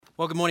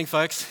Well, good morning,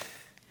 folks.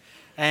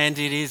 And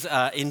it is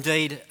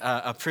indeed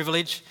a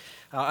privilege.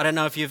 I don't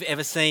know if you've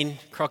ever seen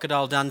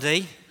Crocodile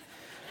Dundee,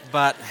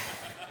 but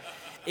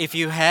if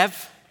you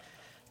have,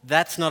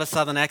 that's not a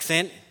southern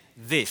accent.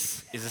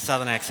 This is a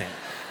southern accent.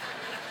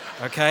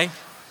 Okay?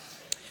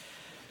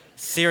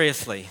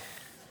 Seriously.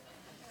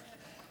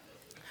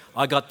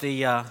 I got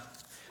the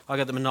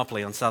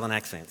monopoly on southern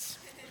accents.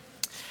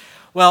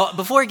 Well,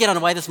 before we get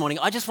underway this morning,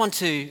 I just want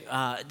to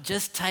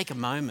just take a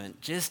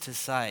moment just to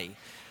say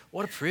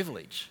what a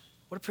privilege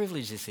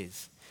this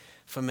is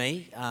for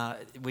me.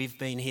 We've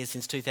been here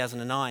since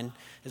 2009,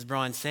 as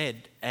Brian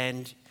said,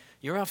 and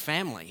you're our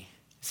family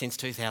since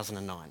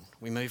 2009.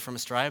 We moved from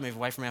Australia, moved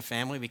away from our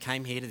family, we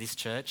came here to this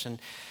church,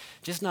 and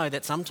just know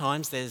that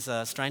sometimes there's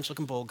a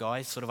strange-looking bald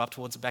guy sort of up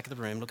towards the back of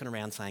the room looking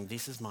around saying,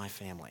 "This is my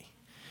family."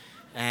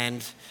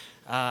 And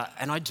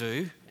I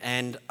do,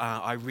 and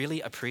I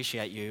really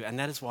appreciate you, and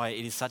that is why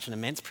it is such an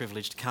immense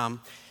privilege to come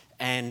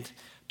and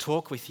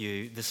talk with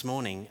you this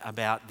morning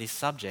about this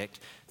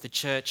subject, the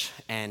church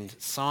and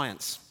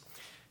science.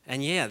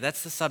 And yeah,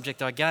 that's the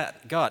subject I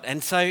got.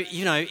 And so,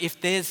 you know,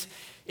 if there's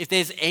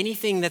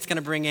anything that's going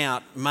to bring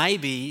out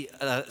maybe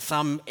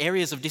some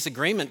areas of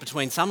disagreement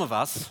between some of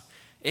us,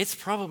 it's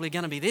probably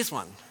going to be this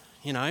one,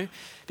 you know,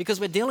 because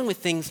we're dealing with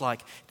things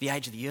like the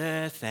age of the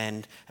earth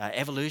and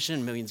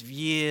evolution, millions of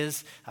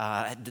years,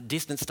 the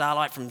distant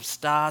starlight from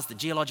stars, the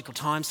geological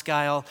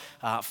timescale,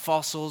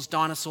 fossils,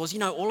 dinosaurs, you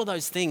know, all of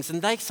those things.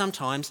 And they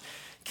sometimes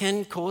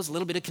can cause a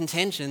little bit of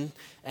contention.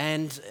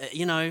 And,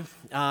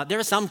 there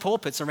are some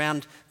pulpits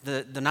around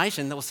the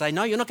nation that will say,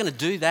 no, you're not going to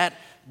do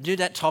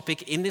that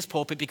topic in this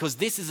pulpit because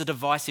this is a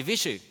divisive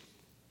issue.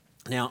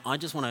 Now, I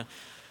just want to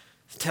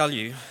tell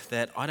you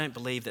that I don't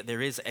believe that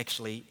there is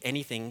actually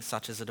anything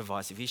such as a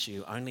divisive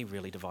issue, only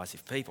really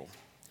divisive people.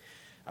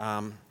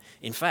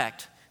 In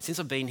fact, since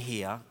I've been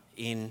here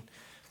in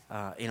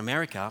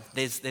America,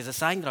 there's a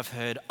saying that I've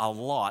heard a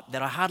lot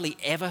that I hardly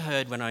ever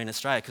heard when I was in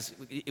Australia, because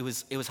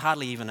it was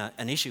hardly even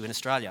an issue in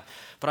Australia.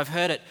 But I've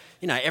heard it,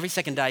 every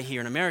second day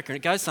here in America, and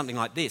it goes something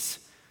like this: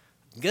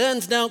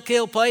 guns don't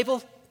kill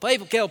people,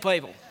 people kill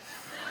people,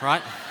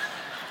 right?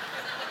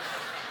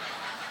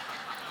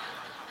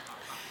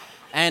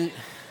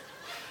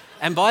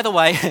 And by the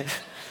way,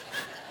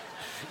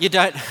 you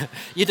don't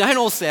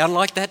all sound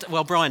like that.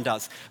 Well, Brian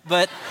does,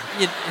 but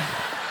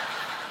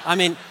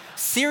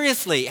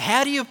seriously,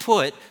 how do you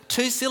put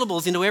two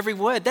syllables into every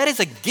word? That is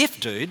a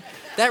gift, dude.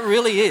 That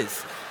really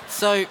is.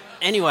 So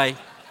anyway,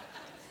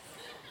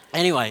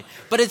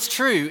 but it's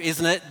true,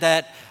 isn't it,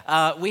 that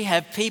we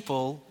have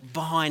people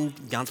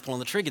behind guns pulling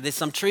the trigger. There's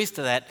some truth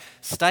to that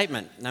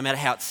statement, no matter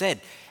how it's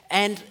said.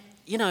 And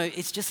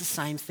it's just the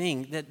same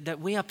thing,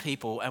 that we are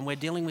people and we're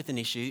dealing with an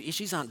issue.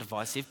 Issues aren't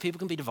divisive. People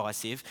can be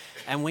divisive,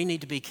 and we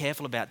need to be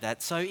careful about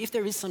that. So if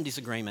there is some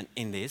disagreement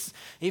in this,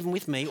 even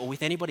with me or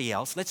with anybody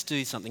else, let's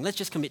do something. Let's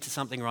just commit to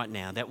something right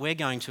now, that we're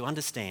going to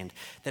understand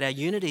that our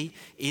unity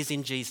is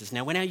in Jesus.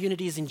 Now, when our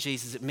unity is in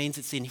Jesus, it means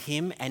it's in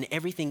Him and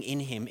everything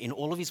in Him, in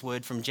all of His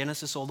word, from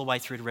Genesis all the way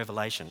through to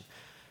Revelation.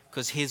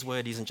 Because His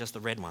word isn't just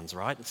the red ones,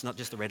 right? It's not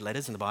just the red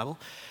letters in the Bible.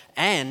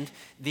 And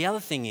the other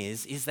thing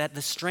is that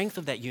the strength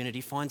of that unity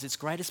finds its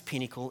greatest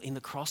pinnacle in the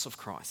cross of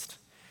Christ.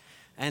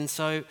 And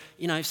so,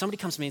 if somebody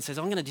comes to me and says,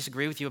 I'm going to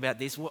disagree with you about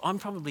this, well, I'm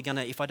probably going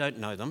to, if I don't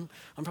know them,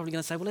 I'm probably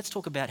going to say, well, let's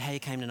talk about how you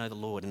came to know the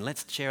Lord, and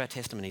let's share our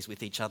testimonies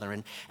with each other.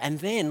 And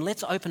then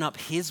let's open up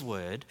His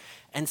word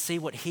and see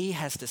what He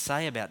has to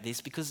say about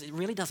this, because it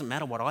really doesn't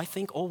matter what I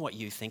think or what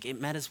you think.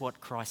 It matters what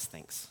Christ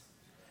thinks.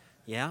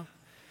 Yeah?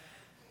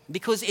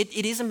 Because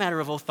it is a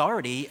matter of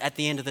authority at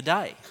the end of the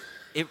day.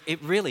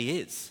 It really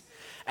is.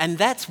 And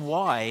that's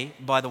why,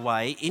 by the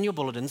way, in your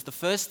bulletins, the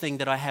first thing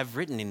that I have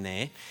written in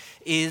there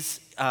is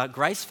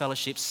Grace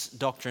Fellowship's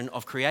doctrine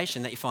of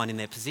creation that you find in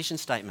their position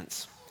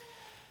statements.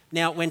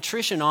 Now, when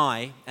Trish and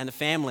I and the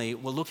family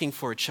were looking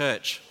for a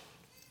church,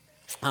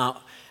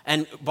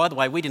 and by the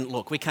way, we didn't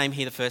look. We came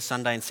here the first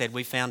Sunday and said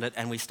we found it,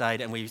 and we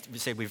stayed, and we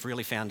said we've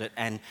really found it.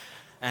 And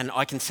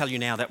I can tell you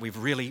now that we've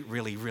really,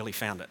 really, really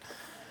found it.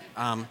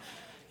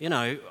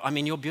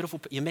 You're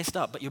beautiful, you're messed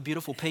up, but you're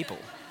beautiful people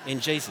in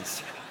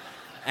Jesus.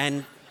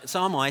 And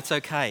so am I, it's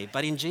okay.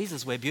 But in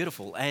Jesus, we're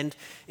beautiful. And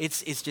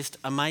it's just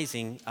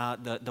amazing,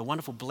 the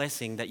wonderful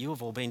blessing that you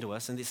have all been to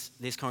us, and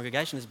this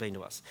congregation has been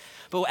to us.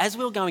 But as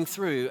we were going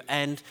through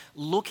and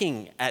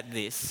looking at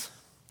this,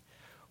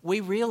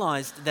 we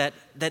realized that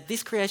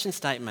this creation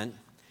statement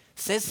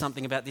says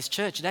something about this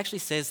church. It actually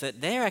says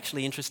that they're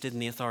actually interested in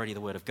the authority of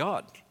the Word of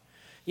God.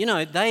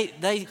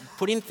 They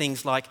put in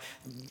things like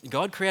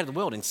God created the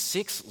world in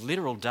 6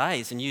 literal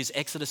days, and use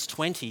Exodus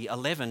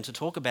 20:11 to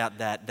talk about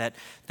that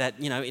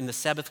in the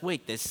Sabbath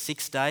week there's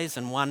 6 days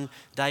and 1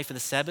 day for the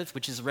Sabbath,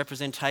 which is a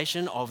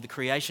representation of the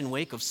creation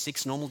week of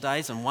 6 normal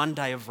days and 1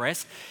 day of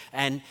rest.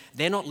 And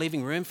they're not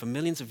leaving room for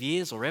millions of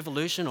years or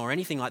evolution or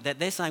anything like that.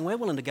 They're saying we're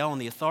willing to go on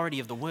the authority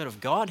of the Word of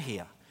God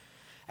here.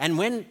 And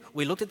when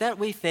we looked at that,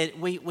 we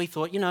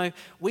thought,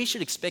 we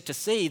should expect to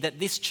see that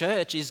this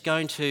church is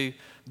going to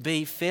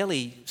be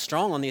fairly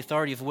strong on the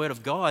authority of the Word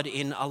of God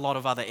in a lot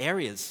of other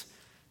areas.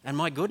 And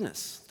my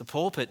goodness, the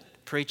pulpit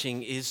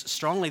preaching is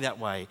strongly that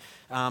way.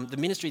 The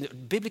ministry,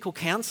 biblical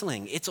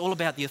counselling, it's all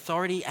about the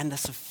authority and the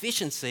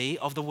sufficiency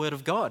of the Word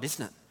of God,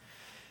 isn't it?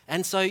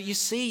 And so you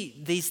see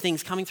these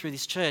things coming through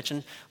this church,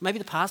 and maybe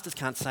the pastors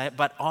can't say it,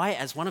 but I,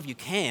 as one of you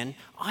can,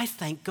 I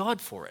thank God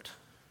for it.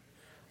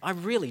 I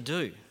really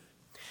do.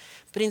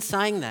 But in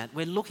saying that,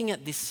 we're looking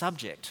at this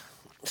subject.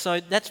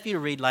 So that's for you to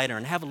read later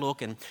and have a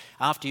look, and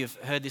after you've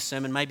heard this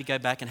sermon, maybe go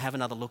back and have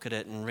another look at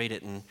it and read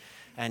it,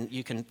 and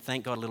you can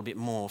thank God a little bit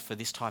more for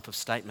this type of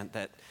statement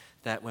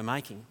that we're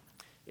making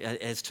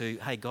as to,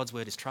 hey, God's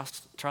word is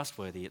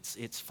trustworthy,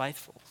 it's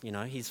faithful,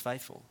 He's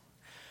faithful.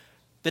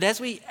 But as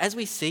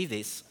we see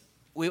this,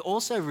 we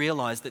also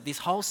realise that this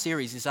whole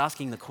series is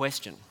asking the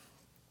question,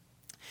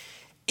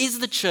 is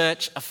the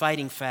church a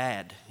fading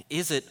fad?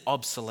 Is it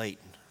obsolete?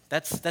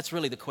 That's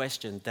really the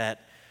question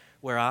that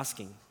we're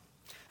asking.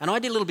 And I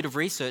did a little bit of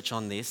research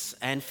on this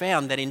and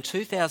found that in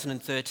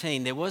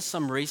 2013 there was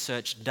some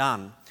research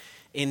done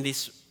in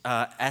this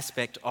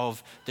aspect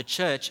of the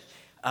church,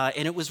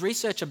 and it was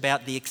research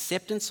about the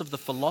acceptance of the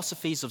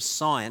philosophies of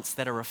science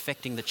that are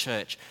affecting the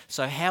church.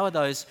 So how are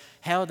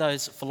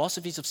those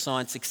philosophies of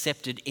science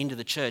accepted into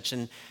the church?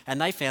 And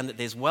they found that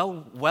there's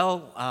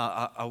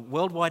a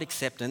worldwide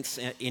acceptance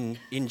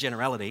in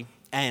generality,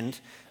 and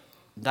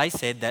they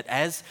said that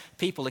as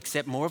people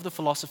accept more of the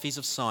philosophies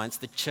of science,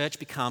 the church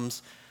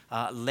becomes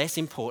less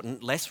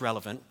important, less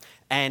relevant,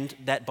 and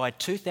that by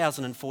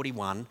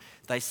 2041,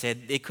 they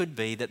said it could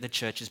be that the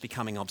church is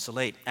becoming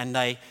obsolete. And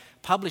they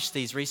published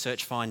these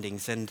research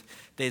findings, and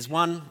there's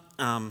one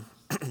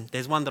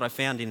that I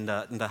found in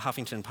the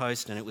Huffington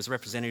Post, and it was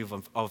representative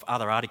of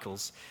other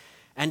articles,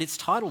 and its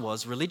title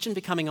was "Religion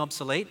Becoming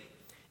Obsolete?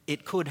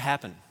 It Could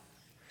Happen."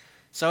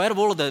 So out of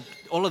all of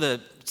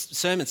the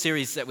sermon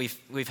series that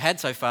we've had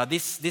so far,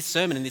 this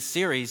sermon in this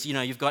series,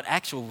 you've got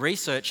actual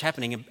research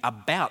happening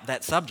about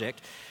that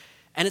subject.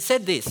 And it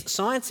said this: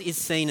 science is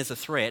seen as a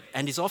threat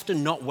and is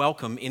often not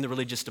welcome in the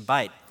religious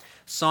debate.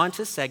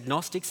 Scientists,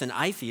 agnostics and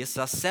atheists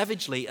are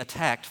savagely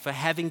attacked for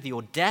having the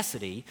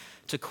audacity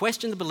to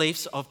question the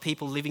beliefs of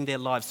people living their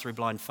lives through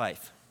blind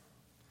faith.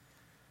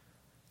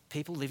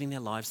 People living their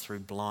lives through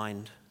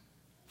blind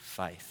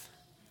faith.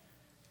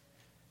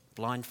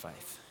 Blind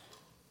faith.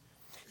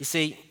 You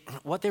see,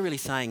 what they're really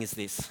saying is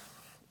this: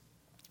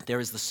 there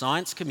is the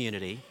science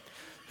community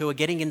who are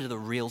getting into the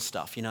real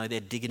stuff. They're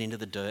digging into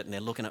the dirt and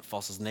they're looking at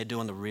fossils and they're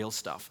doing the real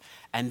stuff.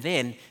 And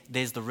then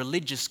there's the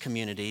religious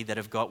community that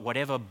have got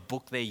whatever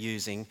book they're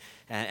using,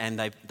 and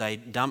they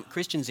dump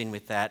Christians in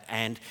with that,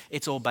 and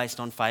it's all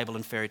based on fable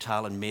and fairy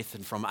tale and myth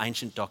and from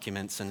ancient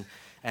documents.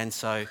 And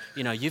so,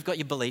 you've got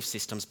your belief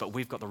systems, but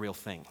we've got the real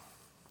thing.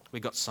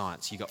 We've got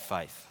science, you've got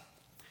faith.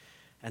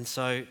 And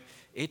so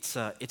it's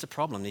a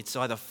problem. It's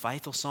either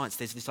faith or science.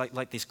 There's this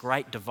like this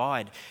great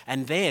divide.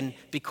 And then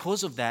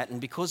because of that,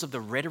 and because of the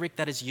rhetoric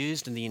that is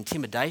used and the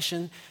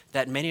intimidation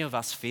that many of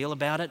us feel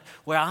about it,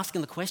 we're asking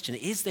the question,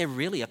 is there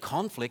really a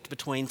conflict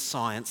between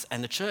science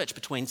and the church,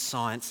 between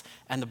science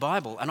and the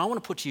Bible? And I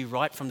want to put to you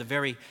right from the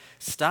very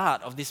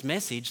start of this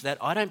message that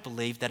I don't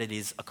believe that it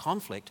is a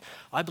conflict.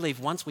 I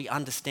believe once we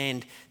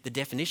understand the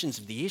definitions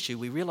of the issue,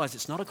 we realise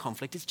it's not a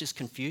conflict, it's just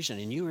confusion.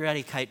 And you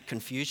eradicate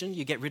confusion,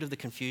 you get rid of the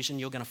confusion,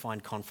 you're going to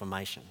find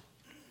confirmation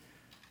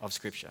of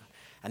Scripture.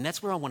 And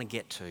that's where I want to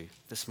get to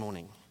this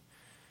morning.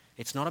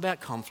 It's not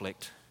about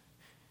conflict,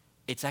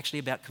 it's actually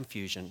about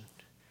confusion.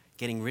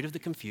 Getting rid of the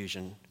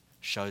confusion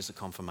shows the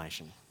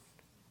confirmation.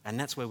 And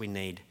that's where we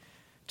need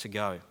to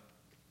go.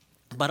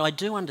 But I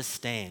do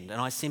understand and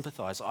I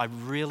sympathise, I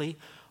really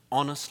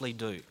honestly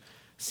do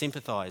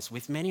sympathise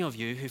with many of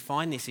you who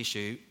find this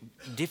issue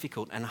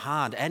difficult and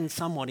hard and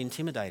somewhat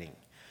intimidating,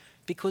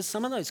 because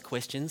some of those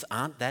questions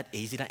aren't that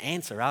easy to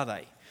answer, are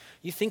they?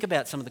 You think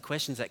about some of the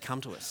questions that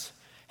come to us.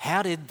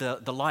 How did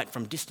the light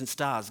from distant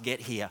stars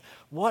get here?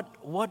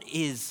 What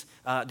is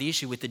the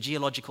issue with the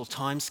geological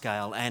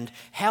timescale, and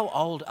how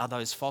old are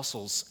those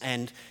fossils,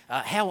 and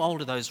how old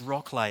are those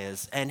rock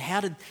layers, and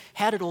how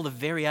did all the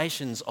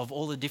variations of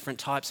all the different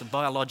types of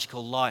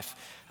biological life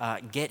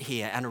get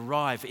here and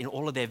arrive in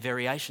all of their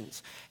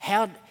variations?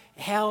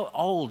 How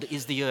old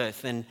is the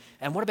earth, and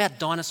what about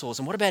dinosaurs,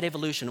 and what about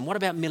evolution, and what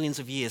about millions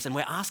of years? And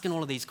we're asking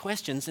all of these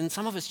questions, and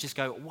some of us just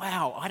go,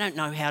 wow, I don't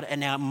know how to,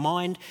 and our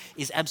mind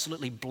is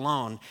absolutely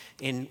blown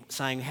in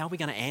saying, how are we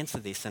going to answer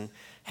this, and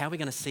how are we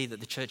going to see that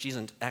the church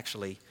isn't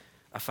actually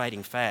a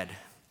fading fad?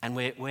 And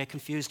we're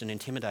confused and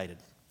intimidated.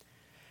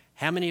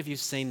 How many of you have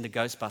seen the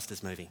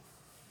Ghostbusters movie?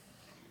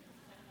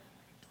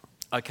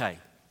 Okay,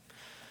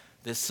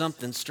 there's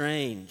something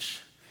strange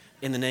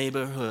in the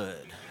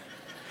neighbourhood.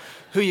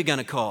 Who are you going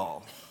to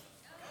call?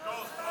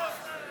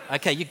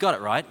 Okay, you got it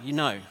right. You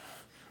know.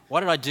 Why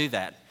did I do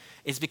that?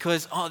 It's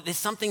because, there's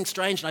something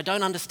strange and I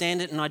don't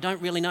understand it and I don't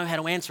really know how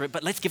to answer it,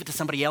 but let's give it to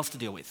somebody else to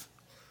deal with.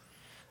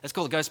 Let's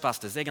call the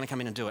Ghostbusters. They're going to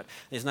come in and do it.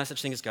 There's no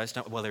such thing as ghosts.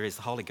 Well, there is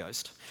the Holy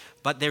Ghost.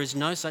 But there is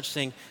no such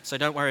thing, so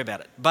don't worry about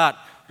it. But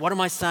what am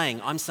I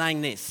saying? I'm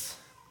saying this,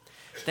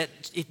 that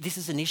this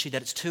is an issue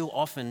that it's too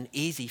often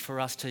easy for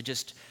us to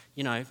just,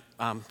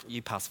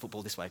 you pass the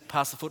football this way.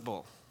 Pass the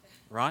football,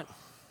 right?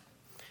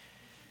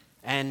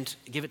 and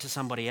give it to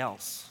somebody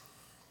else.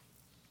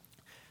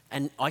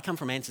 And I come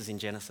from Answers in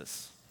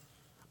Genesis.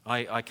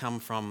 I come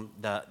from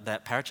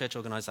that parachurch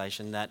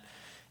organisation that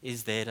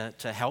is there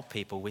to help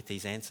people with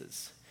these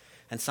answers.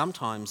 And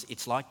sometimes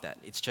it's like that.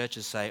 It's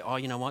churches say, oh,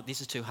 you know what, this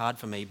is too hard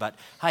for me. But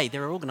hey,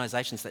 there are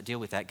organisations that deal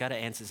with that. Go to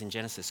Answers in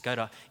Genesis. Go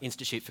to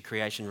Institute for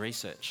Creation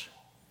Research.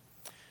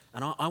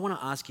 And I want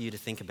to ask you to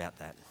think about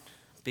that.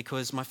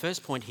 Because my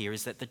first point here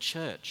is that the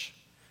church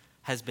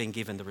has been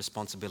given the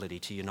responsibility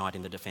to unite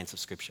in the defence of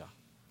Scripture.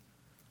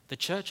 The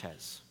church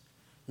has.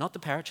 Not the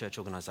parachurch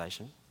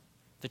organisation.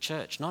 The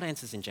church, not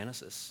Answers in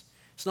Genesis.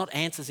 It's not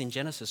Answers in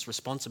Genesis'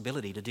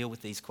 responsibility to deal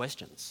with these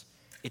questions.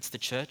 It's the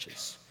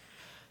church's.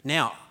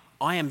 Now,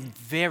 I am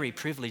very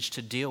privileged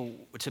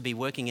to be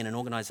working in an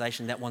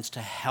organisation that wants to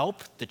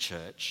help the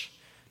church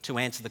to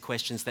answer the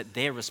questions that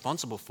they're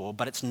responsible for,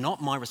 but it's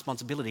not my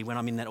responsibility when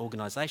I'm in that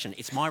organisation.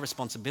 It's my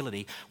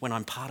responsibility when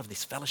I'm part of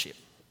this fellowship.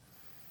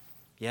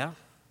 Yeah?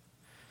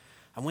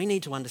 And we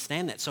need to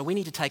understand that. So we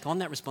need to take on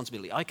that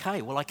responsibility.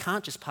 Okay, well, I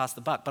can't just pass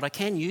the buck, but I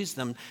can use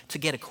them to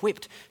get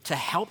equipped to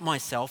help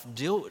myself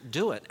do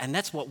it. And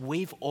that's what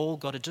we've all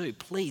got to do.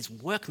 Please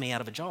work me out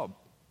of a job.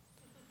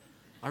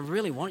 I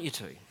really want you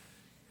to.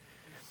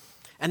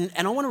 And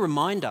I want to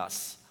remind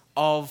us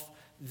of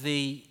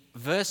the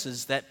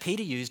verses that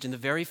Peter used in the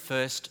very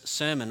first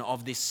sermon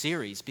of this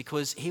series,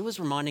 because he was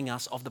reminding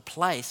us of the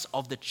place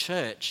of the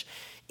church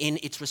in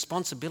its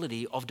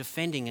responsibility of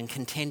defending and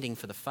contending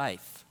for the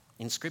faith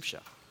in Scripture.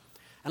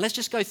 And let's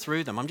just go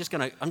through them. I'm just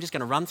going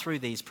to run through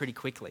these pretty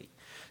quickly.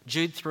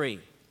 Jude 3,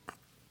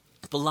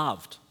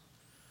 Beloved,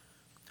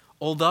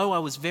 although I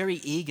was very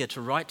eager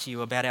to write to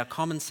you about our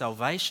common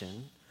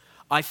salvation,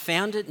 I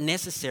found it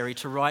necessary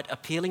to write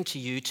appealing to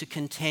you to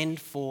contend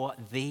for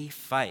the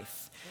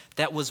faith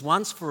that was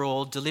once for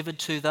all delivered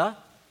to the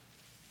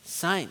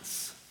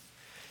saints.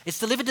 It's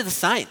delivered to the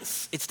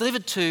saints. It's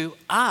delivered to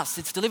us.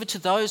 It's delivered to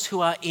those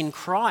who are in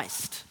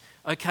Christ.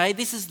 Okay,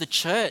 this is the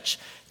church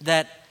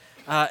that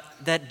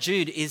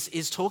Jude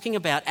is talking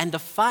about, and the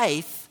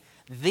faith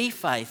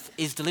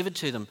is delivered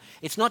to them.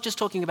 It's not just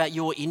talking about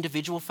your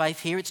individual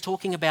faith here, it's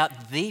talking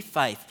about the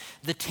faith,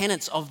 the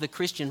tenets of the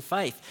Christian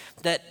faith,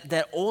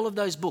 that all of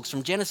those books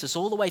from Genesis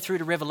all the way through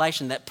to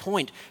Revelation that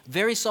point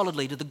very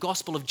solidly to the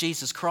gospel of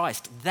Jesus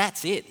Christ.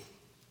 That's it,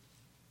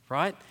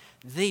 right?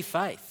 The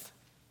faith.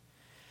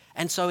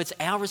 And so it's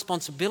our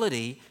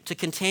responsibility to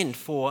contend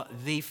for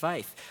the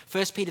faith.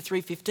 1 Peter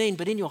 3:15,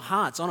 but in your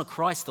hearts honour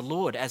Christ the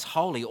Lord as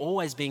holy,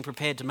 always being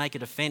prepared to make a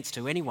defence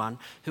to anyone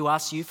who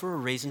asks you for a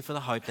reason for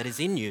the hope that is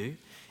in you,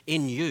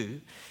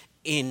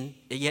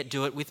 yet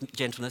do it with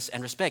gentleness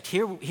and respect.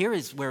 Here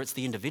is where it's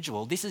the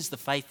individual. This is the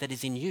faith that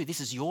is in you.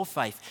 This is your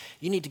faith.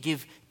 You need to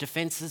give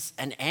defences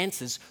and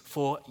answers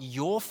for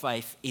your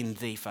faith in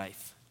the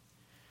faith.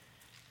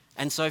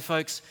 And so,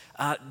 folks,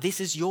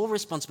 this is your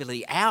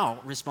responsibility, our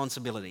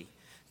responsibility,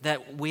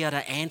 that we are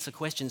to answer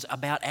questions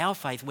about our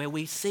faith where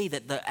we see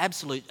that the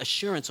absolute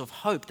assurance of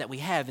hope that we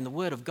have in the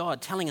Word of God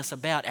telling us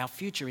about our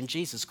future in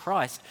Jesus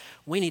Christ,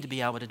 we need to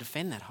be able to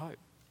defend that hope.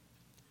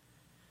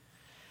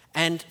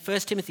 And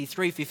 1 Timothy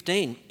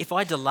 3:15, if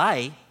I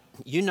delay,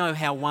 you know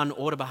how one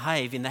ought to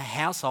behave in the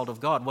household of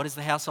God. What is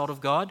the household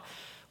of God?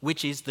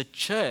 Which is the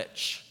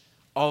church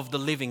of the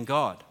living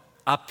God,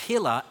 a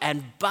pillar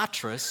and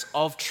buttress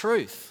of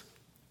truth.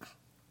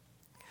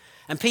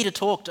 And Peter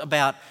talked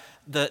about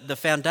the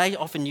foundation.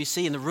 Often you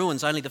see in the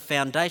ruins only the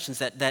foundations,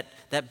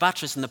 that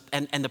buttress and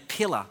the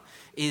pillar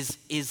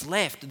is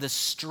left, the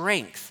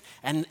strength.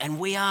 And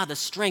we are the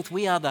strength.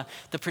 We are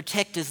the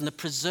protectors and the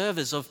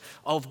preservers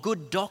of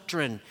good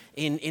doctrine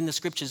in the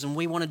Scriptures. And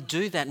we want to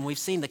do that. And we've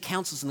seen the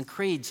councils and the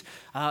creeds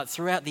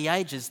throughout the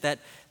ages that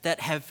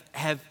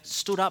have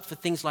stood up for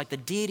things like the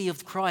deity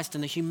of Christ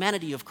and the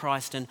humanity of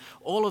Christ and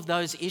all of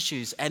those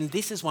issues. And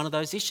this is one of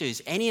those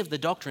issues. Any of the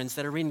doctrines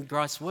that are in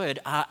Christ's Word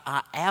are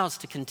ours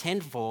to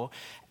contend for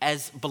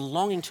as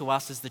belonging to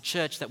us as the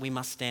church that we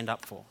must stand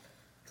up for.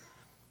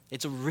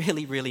 It's a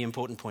really, really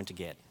important point to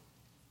get.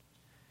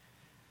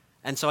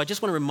 And so I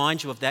just want to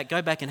remind you of that.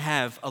 Go back and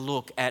have a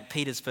look at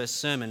Peter's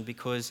first sermon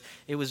because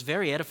it was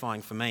very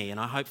edifying for me and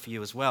I hope for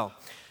you as well.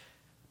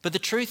 But the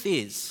truth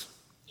is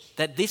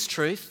that this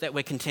truth that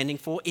we're contending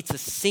for, it's a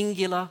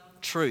singular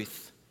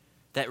truth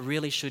that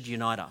really should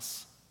unite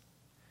us.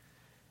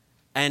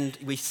 And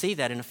we see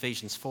that in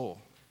Ephesians 4.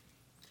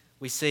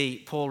 We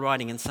see Paul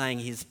writing and saying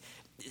he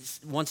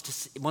wants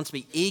to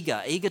be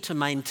eager to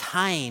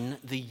maintain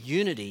the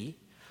unity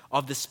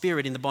of the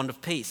Spirit in the bond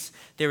of peace.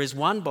 There is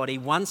one body,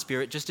 one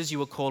Spirit, just as you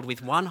were called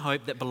with one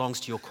hope that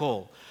belongs to your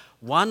call.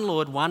 One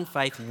Lord, one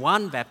faith,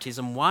 one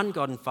baptism, one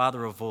God and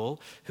Father of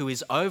all, who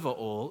is over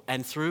all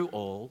and through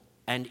all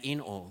and in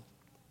all.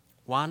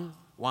 One.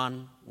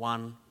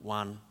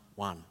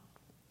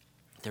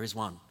 There is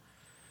one.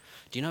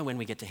 Do you know when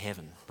we get to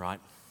heaven, right?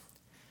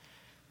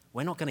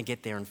 We're not going to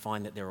get there and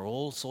find that there are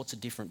all sorts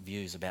of different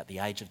views about the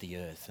age of the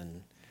earth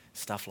and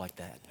stuff like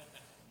that.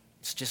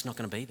 It's just not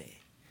going to be there.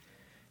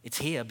 It's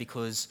here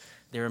because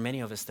there are many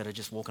of us that are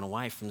just walking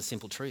away from the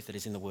simple truth that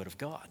is in the Word of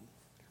God,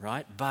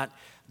 right? But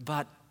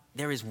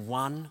there is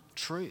one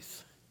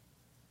truth.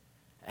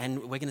 And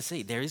we're going to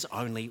see there is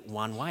only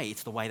one way.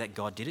 It's the way that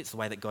God did it. It's the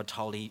way that God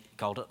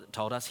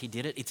told us he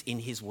did it. It's in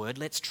his word.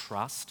 Let's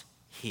trust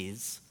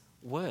his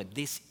word.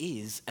 This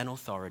is an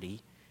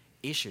authority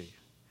issue.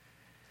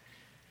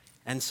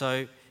 And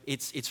so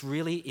it's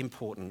really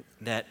important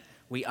that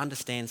we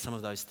understand some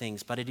of those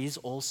things. But it is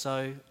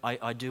also,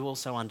 I do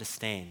also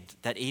understand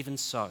that even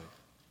so,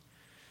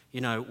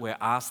 we're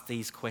asked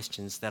these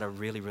questions that are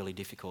really, really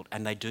difficult,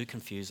 and they do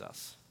confuse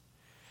us.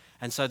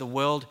 And so the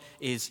world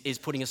is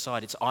putting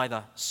aside, it's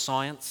either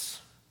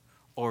science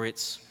or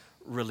it's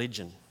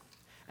religion.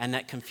 And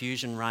that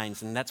confusion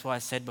reigns. And that's why I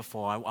said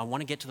before, I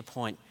want to get to the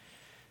point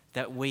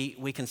that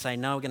we can say,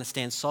 no, we're going to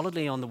stand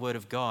solidly on the Word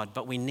of God,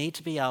 but we need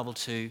to be able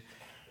to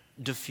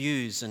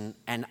diffuse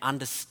and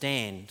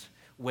understand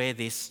where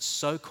this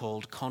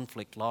so-called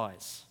conflict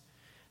lies.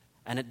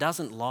 And it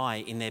doesn't lie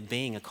in there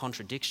being a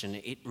contradiction,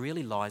 it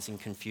really lies in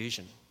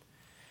confusion.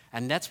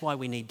 And that's why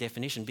we need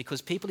definition,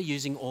 because people are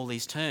using all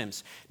these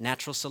terms: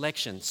 natural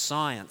selection,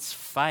 science,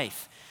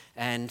 faith,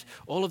 and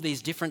all of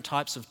these different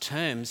types of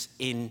terms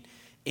in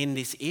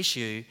this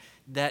issue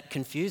that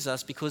confuse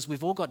us, because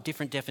we've all got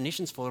different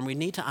definitions for them. We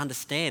need to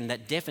understand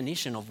that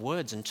definition of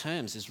words and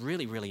terms is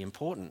really, really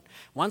important.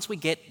 Once we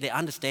get the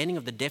understanding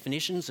of the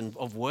definitions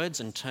of words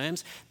and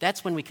terms,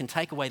 that's when we can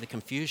take away the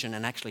confusion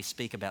and actually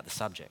speak about the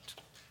subject.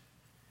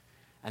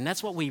 And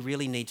that's what we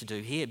really need to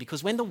do here,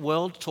 because when the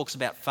world talks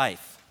about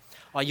faith,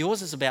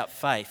 yours is about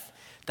faith,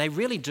 they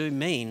really do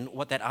mean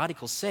what that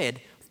article said,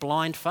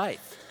 blind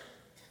faith.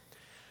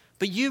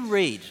 But you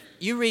read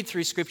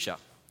through Scripture,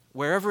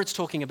 wherever it's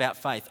talking about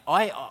faith.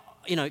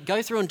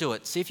 Go through and do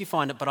it, see if you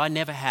find it, but I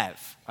never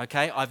have,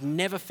 okay? I've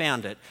never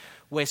found it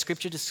where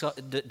Scripture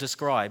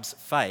describes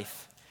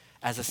faith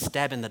as a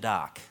stab in the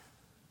dark.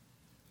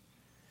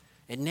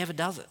 It never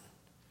does it.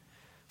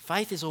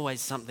 Faith is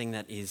always something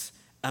that is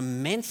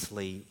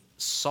immensely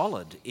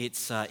solid.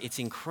 It's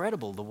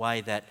incredible the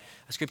way that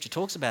Scripture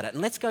talks about it.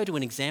 And let's go to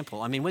an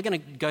example. I mean, we're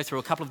going to go through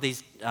a couple of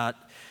these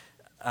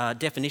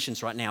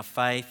definitions right now: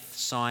 faith,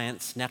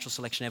 science, natural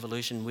selection,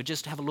 evolution. We'll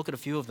just have a look at a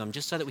few of them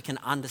just so that we can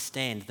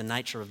understand the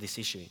nature of this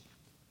issue.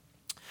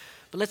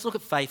 But let's look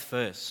at faith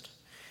first.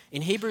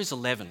 In Hebrews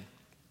 11,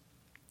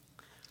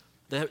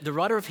 the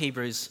writer of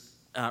Hebrews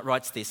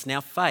writes this: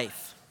 "Now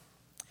faith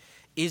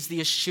is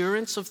the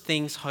assurance of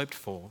things hoped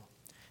for,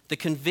 the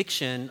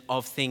conviction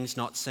of things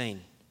not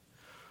seen.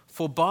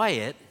 For by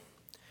it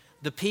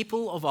the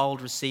people of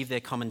old received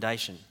their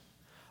commendation.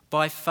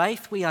 By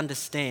faith we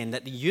understand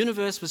that the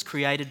universe was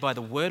created by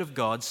the word of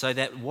God, so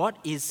that what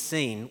is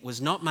seen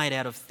was not made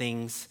out of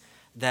things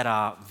that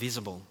are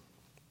visible."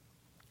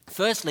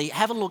 Firstly,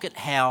 have a look at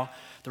how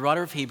the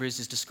writer of Hebrews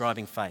is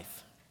describing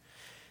faith.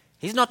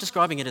 He's not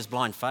describing it as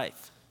blind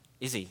faith,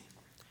 is he?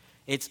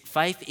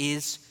 Faith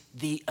is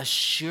the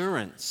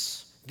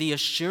assurance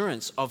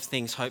of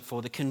things hoped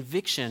for, the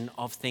conviction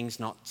of things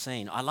not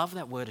seen. I love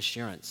that word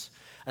assurance,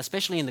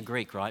 especially in the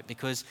Greek, right?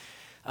 Because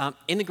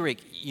in the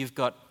Greek, you've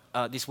got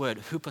this word,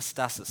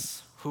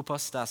 hypostasis.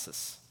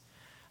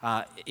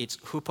 It's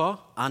hupo,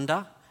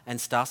 under,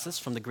 and stasis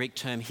from the Greek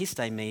term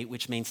histemi,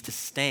 which means to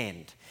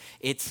stand.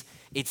 It's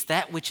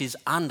that which is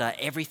under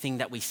everything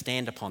that we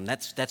stand upon.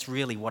 That's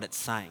really what it's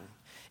saying.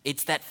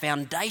 It's that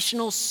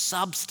foundational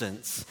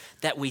substance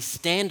that we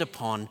stand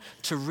upon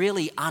to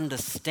really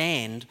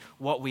understand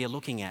what we are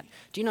looking at.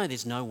 Do you know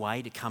there's no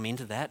way to come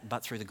into that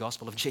but through the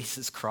gospel of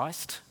Jesus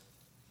Christ?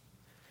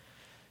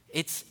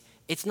 It's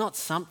not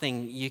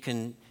something you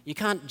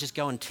can't just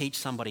go and teach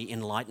somebody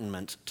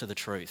enlightenment to the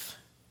truth.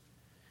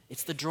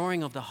 It's the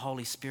drawing of the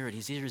Holy Spirit,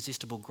 his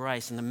irresistible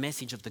grace, and the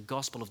message of the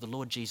gospel of the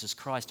Lord Jesus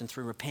Christ. And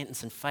through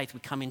repentance and faith, we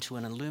come into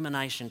an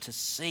illumination to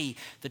see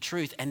the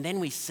truth. And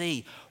then we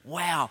see,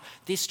 wow,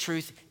 this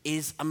truth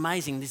is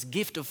amazing. This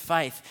gift of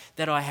faith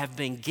that I have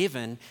been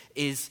given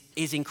is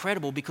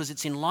incredible, because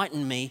it's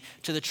enlightened me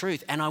to the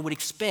truth. And I would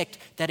expect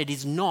that it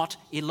is not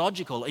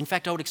illogical. In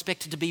fact, I would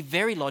expect it to be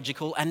very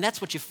logical. And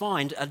that's what you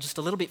find just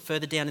a little bit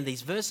further down in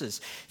these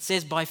verses. It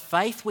says, by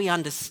faith we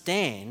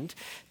understand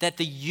that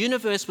the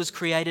universe was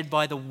created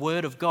by the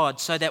word of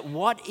God, so that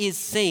what is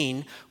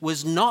seen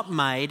was not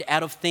made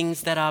out of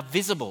things that are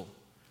visible.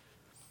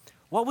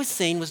 What was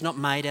seen was not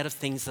made out of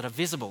things that are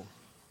visible.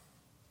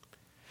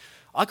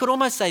 I could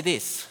almost say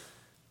this: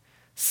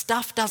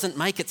 stuff doesn't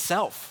make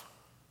itself.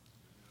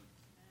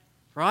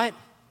 Right?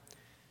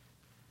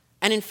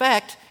 And in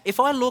fact, if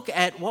I look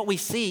at what we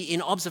see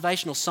in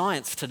observational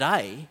science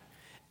today,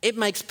 it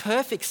makes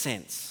perfect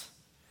sense.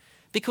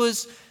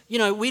 Because,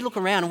 we look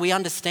around and we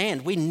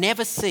understand we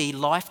never see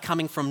life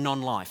coming from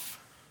non-life,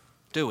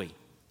 do we?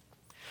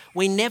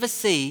 We never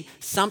see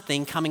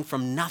something coming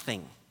from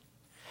nothing.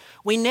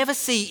 We never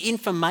see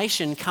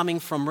information coming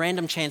from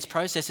random chance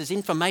processes.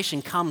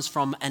 Information comes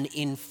from an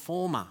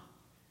informer.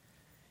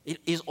 It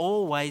is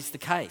always the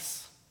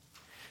case.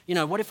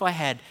 What if I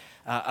had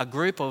a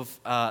group of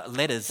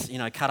letters,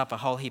 cut up a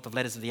whole heap of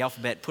letters of the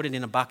alphabet, put it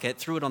in a bucket,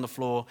 threw it on the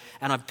floor,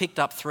 and I picked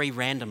up 3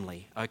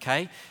 randomly,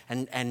 okay?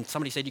 And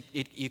somebody said,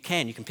 you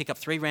can pick up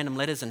 3 random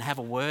letters and have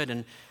a word,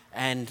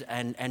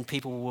 and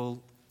people will,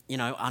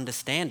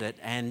 understand it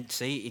and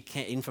see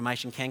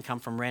information can come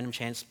from random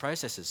chance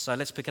processes. So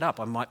let's pick it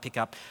up. I might pick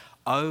up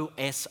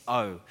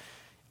OSO.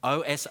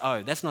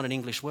 OSO, that's not an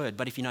English word,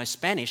 but if you know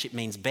Spanish, it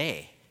means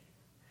bear.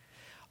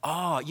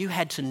 Oh, you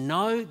had to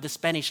know the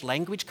Spanish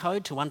language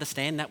code to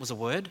understand that was a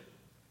word?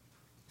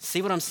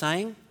 See what I'm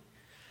saying?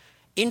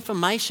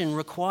 Information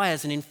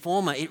requires an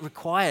informer. It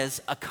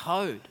requires a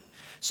code.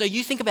 So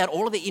you think about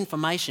all of the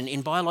information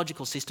in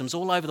biological systems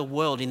all over the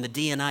world in the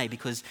DNA,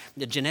 because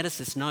the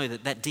geneticists know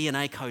that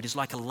DNA code is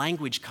like a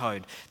language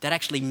code that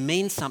actually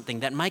means something,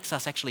 that makes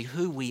us actually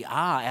who we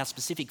are, our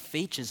specific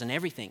features and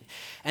everything.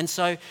 And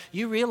so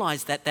you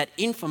realize that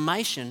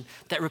information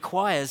that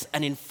requires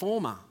an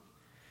informer.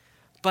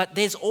 But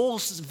there's all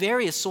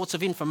various sorts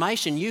of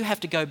information. You have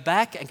to go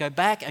back and go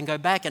back and go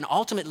back, and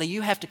ultimately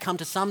you have to come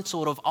to some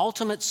sort of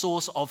ultimate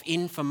source of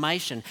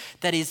information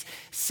that is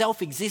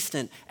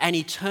self-existent and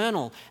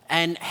eternal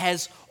and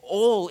has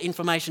all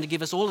information to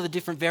give us all of the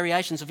different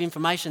variations of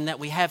information that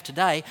we have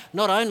today.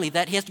 Not only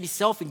that, he has to be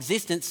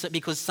self-existent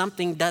because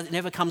something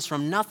never comes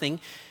from nothing.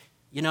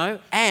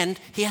 And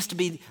he has to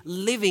be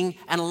living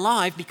and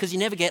alive because you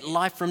never get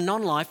life from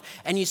non-life.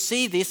 And you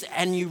see this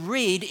and you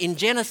read in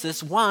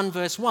Genesis 1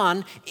 verse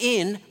 1,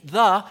 in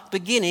the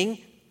beginning,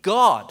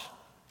 God.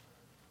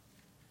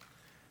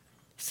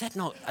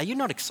 Are you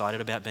not excited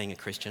about being a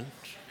Christian?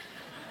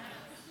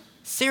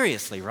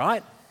 Seriously,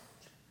 right?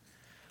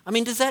 I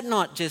mean, does that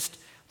not just...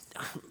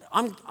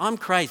 I'm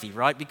crazy,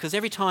 right? Because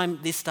every time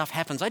this stuff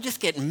happens, I just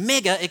get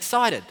mega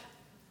excited.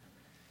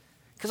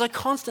 Because I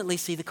constantly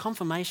see the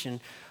confirmation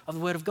of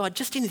the Word of God.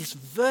 Just in this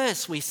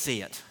verse we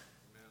see it.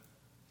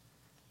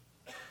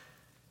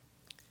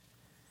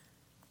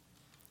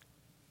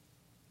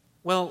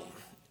 Well,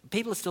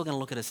 people are still going to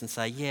look at us and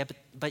say, yeah,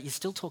 but you're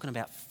still talking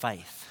about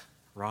faith,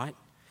 right?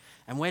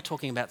 And we're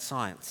talking about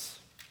science.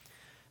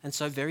 And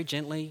so very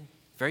gently,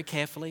 very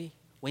carefully,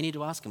 we need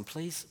to ask them,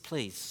 please,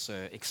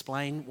 sir,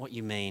 explain what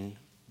you mean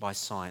by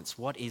science.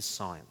 What is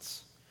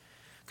science?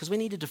 Because we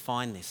need to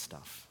define this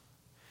stuff.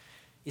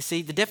 You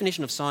see, the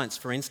definition of science,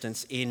 for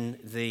instance, in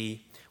the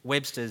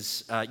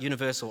Webster's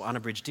Universal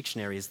Unabridged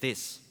Dictionary is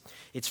this.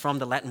 It's from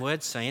the Latin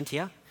word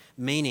scientia,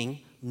 meaning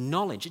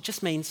knowledge. It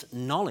just means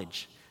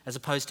knowledge, as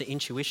opposed to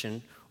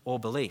intuition or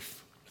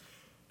belief.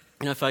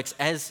 Folks,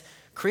 as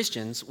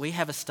Christians, we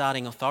have a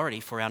starting authority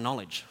for our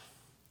knowledge.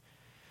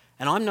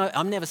 And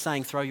I'm never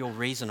saying throw your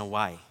reason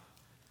away.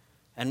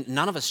 And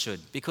none of us should,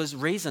 because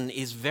reason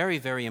is very,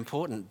 very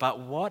important. But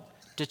what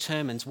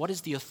determines, what is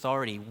the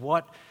authority?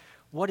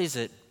 What is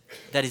it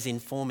that is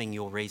informing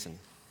your reason?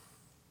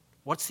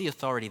 What's the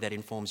authority that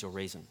informs your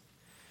reason?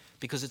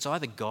 Because it's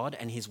either God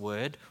and His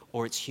Word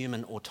or it's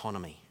human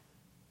autonomy.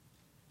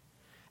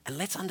 And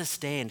let's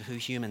understand who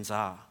humans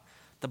are.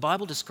 The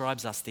Bible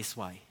describes us this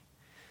way,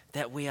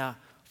 that we are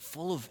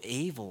full of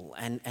evil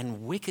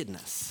and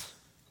wickedness.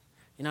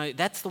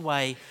 That's the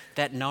way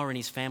that Noah and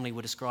his family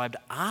were described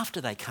after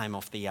they came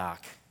off the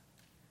ark.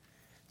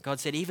 God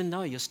said, even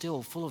though you're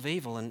still full of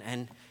evil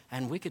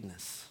and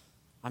wickedness,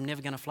 I'm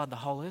never going to flood the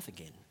whole earth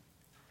again.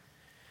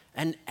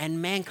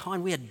 And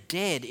mankind, we are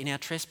dead in our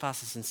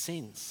trespasses and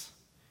sins.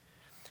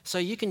 So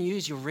you can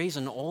use your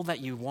reason all that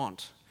you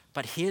want,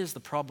 but here's the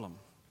problem.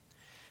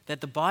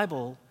 That the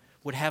Bible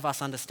would have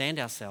us understand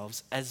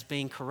ourselves as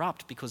being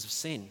corrupt because of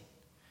sin.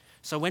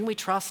 So when we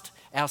trust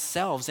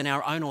ourselves and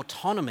our own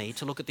autonomy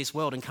to look at this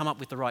world and come up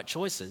with the right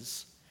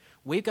choices,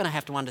 we're going to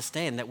have to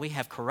understand that we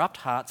have corrupt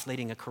hearts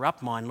leading a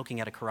corrupt mind looking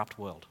at a corrupt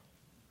world.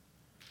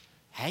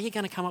 How are you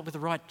going to come up with the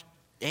right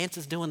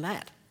answers doing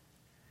that?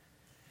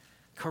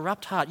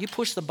 Corrupt heart. You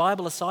push the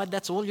Bible aside,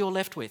 that's all you're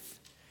left with.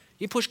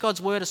 You push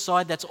God's word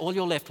aside, that's all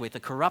you're left with. A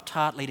corrupt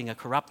heart leading a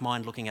corrupt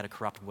mind looking at a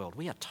corrupt world.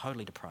 We are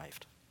totally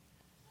depraved.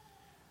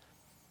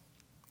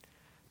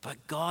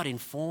 But God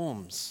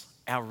informs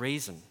our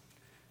reason.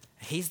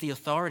 He's the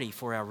authority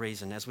for our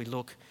reason as we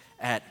look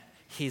at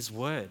His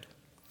word.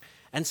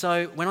 And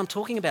so when I'm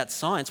talking about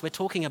science, we're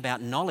talking about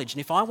knowledge.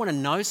 And if I want to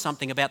know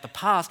something about the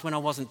past when I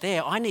wasn't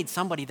there, I need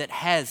somebody that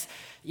has,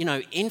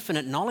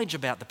 infinite knowledge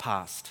about the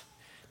past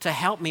to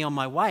help me on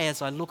my way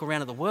as I look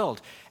around at the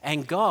world.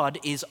 And God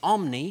is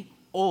omni,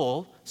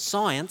 all,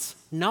 science,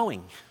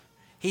 knowing.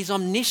 He's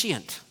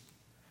omniscient.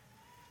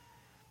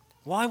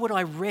 Why would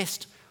I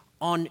rest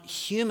on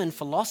human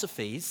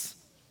philosophies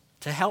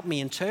to help me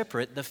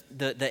interpret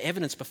the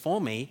evidence before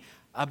me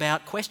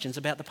about questions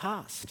about the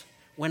past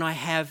when I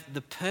have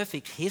the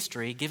perfect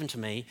history given to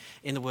me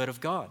in the Word of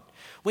God?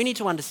 We need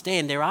to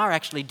understand there are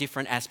actually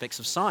different aspects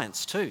of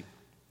science too.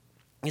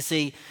 You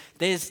see,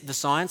 there's the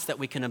science that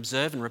we can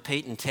observe and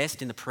repeat and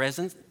test in the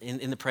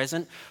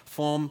present,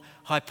 form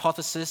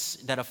hypotheses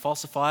that are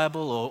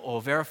falsifiable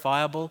or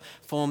verifiable,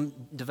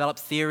 develop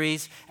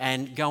theories,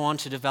 and go on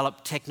to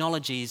develop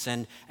technologies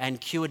and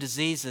cure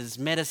diseases,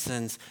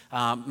 medicines,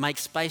 make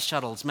space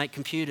shuttles, make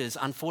computers.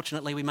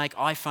 Unfortunately, we make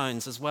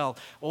iPhones as well,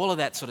 all of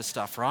that sort of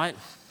stuff, right?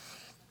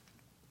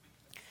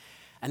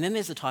 And then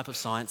there's the type of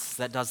science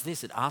that does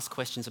this. It asks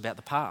questions about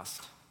the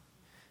past.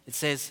 It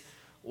says,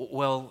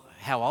 well,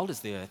 how old is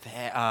the Earth?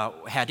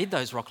 How did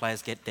those rock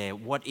layers get there?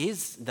 What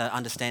is the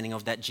understanding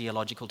of that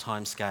geological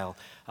time scale?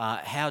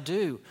 How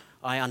do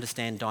I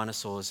understand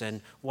dinosaurs?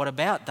 And what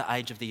about the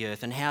age of the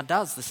Earth? And how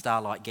does the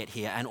starlight get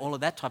here? And all of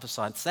that type of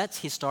science. That's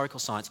historical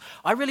science.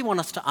 I really want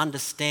us to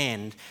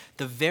understand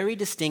the very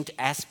distinct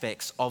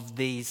aspects of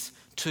these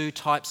two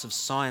types of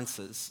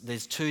sciences.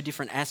 There's two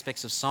different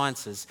aspects of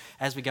sciences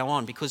as we go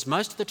on, because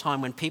most of the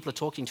time when people are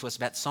talking to us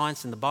about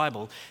science in the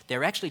Bible,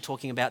 they're actually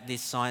talking about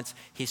this science,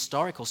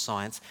 historical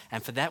science,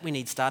 and for that we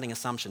need starting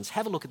assumptions.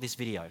 Have a look at this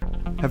video.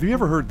 Have you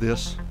ever heard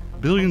this?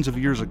 Billions of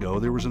years ago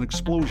there was an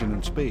explosion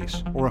in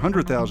space, or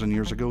 100,000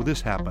 years ago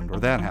this happened or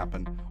that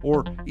happened,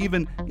 or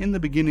even in the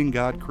beginning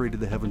God created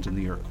the heavens and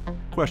the earth.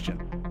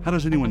 Question: how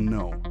does anyone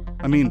know?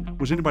 I mean,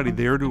 was anybody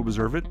there to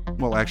observe it?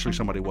 Well, actually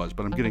somebody was,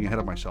 but I'm getting ahead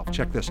of myself.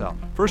 Check this out.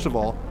 First of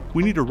all,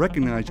 we need to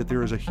recognize that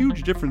there is a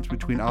huge difference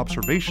between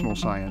observational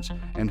science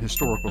and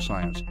historical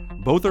science.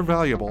 Both are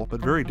valuable,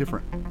 but very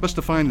different. Let's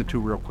define the two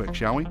real quick,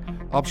 shall we?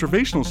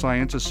 Observational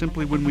science is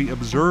simply when we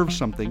observe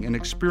something and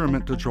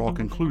experiment to draw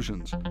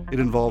conclusions. It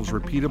involves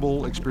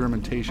repeatable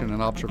experimentation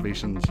and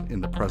observations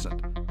in the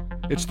present.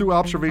 It's through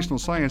observational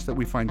science that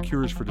we find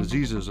cures for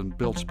diseases and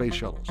build space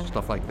shuttles,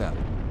 stuff like that.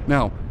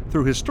 Now,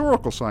 through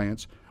historical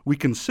science, we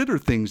consider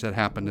things that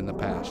happened in the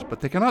past,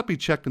 but they cannot be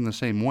checked in the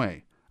same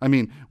way. I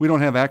mean, we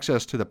don't have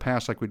access to the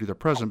past like we do the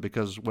present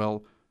because,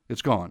 well,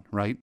 it's gone,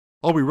 right?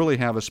 All we really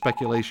have is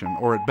speculation,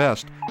 or at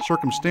best,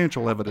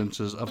 circumstantial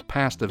evidences of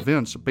past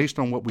events based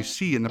on what we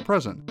see in the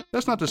present.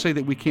 That's not to say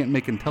that we can't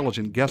make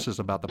intelligent guesses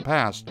about the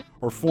past,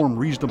 or form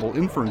reasonable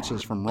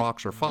inferences from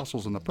rocks or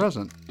fossils in the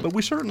present, but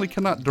we certainly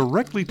cannot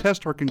directly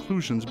test our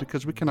conclusions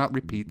because we cannot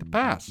repeat the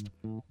past.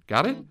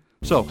 Got it?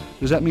 So,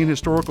 does that mean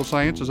historical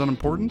science is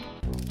unimportant?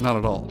 Not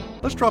at all.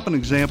 Let's drop an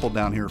example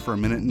down here for a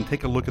minute and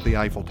take a look at the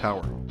Eiffel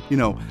Tower. You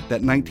know,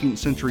 that 19th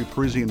century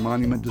Parisian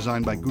monument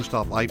designed by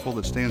Gustave Eiffel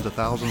that stands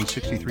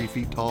 1,063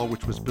 feet tall,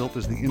 which was built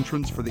as the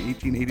entrance for the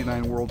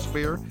 1889 World's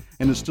Fair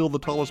and is still the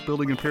tallest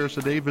building in Paris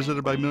today,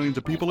 visited by millions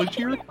of people each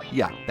year?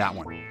 Yeah, that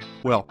one.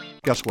 Well,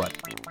 guess what?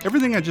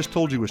 Everything I just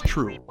told you is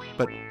true,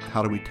 but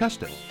how do we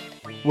test it?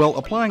 Well,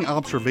 applying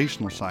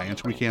observational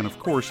science, we can, of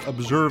course,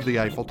 observe the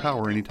Eiffel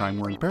Tower anytime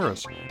we're in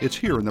Paris. It's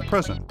here in the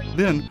present.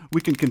 Then,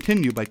 we can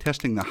continue by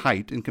testing the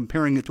height and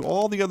comparing it to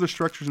all the other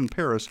structures in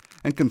Paris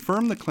and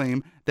confirm the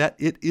claim that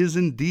it is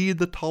indeed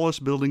the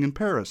tallest building in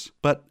Paris.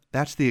 But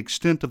that's the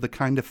extent of the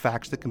kind of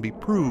facts that can be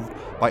proved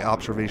by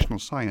observational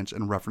science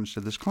in reference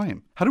to this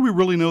claim. How do we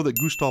really know that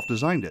Gustave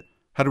designed it?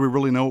 How do we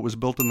really know it was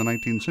built in the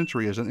 19th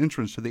century as an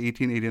entrance to the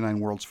 1889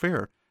 World's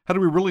Fair? How do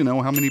we really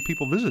know how many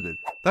people visited?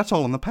 That's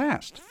all in the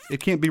past. It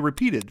can't be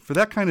repeated. For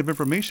that kind of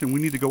information,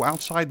 we need to go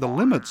outside the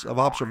limits of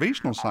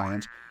observational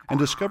science and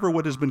discover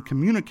what has been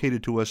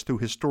communicated to us through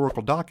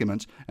historical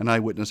documents and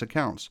eyewitness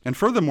accounts. And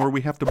furthermore,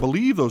 we have to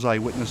believe those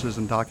eyewitnesses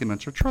and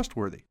documents are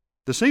trustworthy.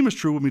 The same is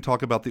true when we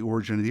talk about the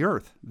origin of the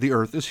Earth. The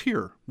Earth is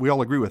here. We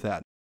all agree with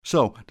that.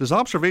 So, does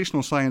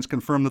observational science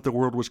confirm that the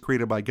world was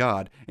created by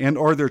God? And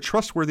are there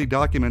trustworthy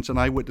documents and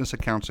eyewitness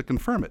accounts that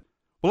confirm it?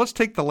 Well, let's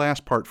take the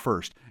last part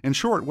first. In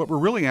short, what we're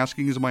really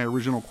asking is my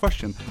original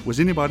question: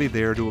 was anybody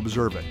there to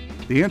observe it?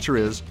 The answer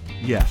is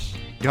yes.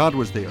 God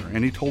was there,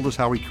 and He told us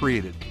how He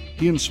created.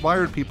 He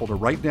inspired people to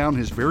write down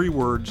His very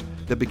words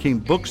that became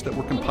books that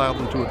were compiled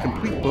into a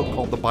complete book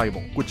called the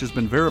Bible, which has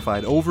been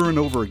verified over and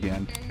over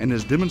again and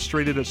has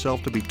demonstrated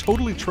itself to be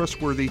totally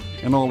trustworthy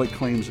in all it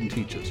claims and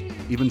teaches.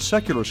 Even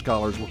secular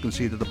scholars will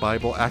concede that the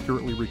Bible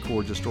accurately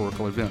records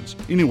historical events.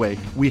 Anyway,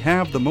 we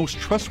have the most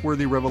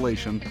trustworthy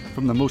revelation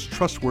from the most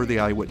trustworthy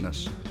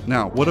eyewitness.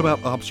 Now, what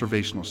about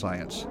observational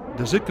science?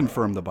 Does it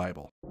confirm the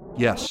Bible?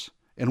 Yes.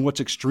 And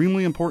what's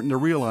extremely important to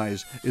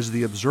realize is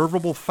the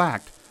observable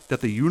fact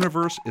that the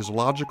universe is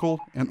logical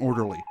and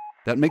orderly.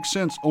 That makes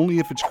sense only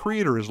if its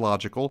creator is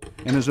logical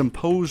and has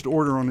imposed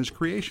order on his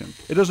creation.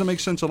 It doesn't make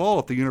sense at all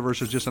if the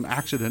universe is just an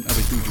accident of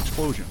a huge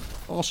explosion.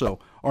 Also,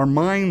 our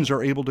minds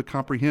are able to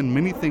comprehend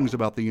many things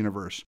about the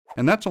universe,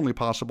 and that's only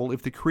possible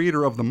if the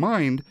creator of the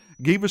mind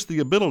gave us the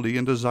ability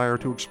and desire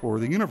to explore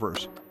the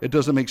universe. It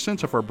doesn't make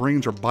sense if our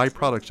brains are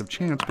byproducts of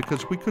chance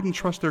because we couldn't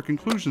trust their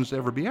conclusions to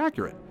ever be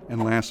accurate.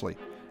 And lastly,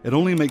 it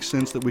only makes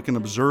sense that we can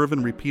observe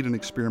and repeat an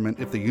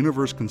experiment if the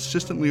universe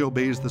consistently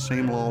obeys the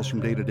same laws from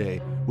day to day,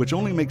 which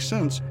only makes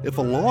sense if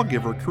a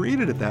lawgiver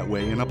created it that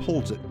way and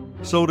upholds it.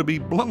 So to be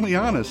bluntly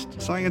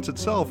honest, science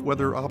itself,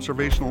 whether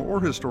observational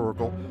or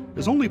historical,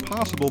 is only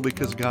possible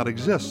because God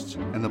exists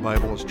and the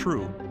Bible is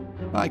true.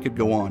 I could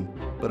go on,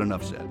 but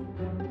enough said.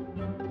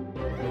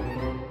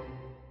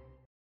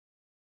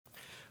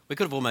 We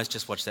could have almost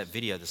just watched that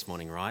video this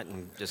morning, right,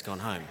 and just gone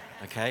home,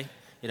 okay?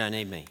 You don't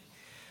need me.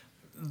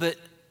 But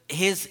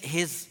here's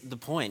the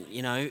point,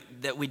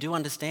 that we do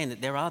understand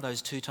that there are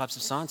those two types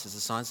of sciences, the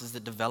sciences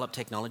that develop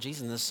technologies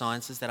and the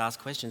sciences that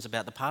ask questions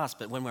about the past.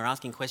 But when we're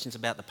asking questions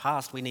about the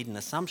past, we need an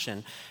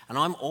assumption. And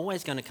I'm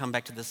always going to come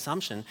back to the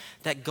assumption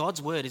that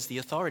God's word is the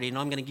authority, and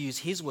I'm going to use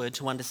his word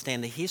to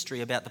understand the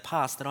history about the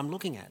past that I'm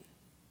looking at.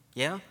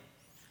 Yeah?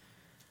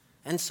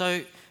 And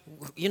so,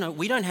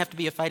 we don't have to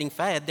be a fading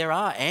fad. There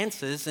are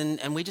answers,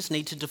 and we just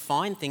need to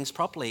define things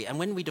properly. And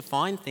when we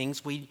define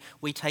things, we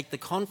take the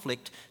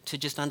conflict to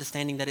just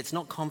understanding that it's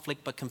not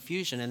conflict but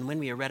confusion. And when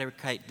we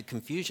eradicate the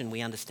confusion, we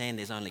understand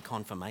there's only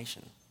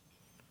confirmation.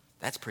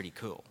 That's pretty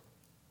cool.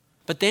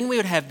 But then we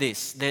would have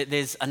this.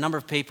 There's a number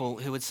of people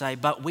who would say,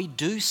 but we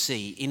do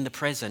see in the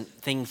present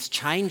things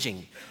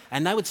changing.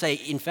 And they would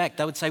say,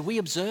 we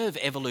observe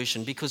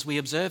evolution because we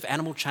observe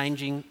animals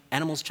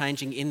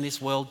changing in this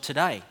world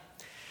today.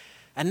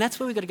 And that's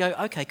where we've got to go,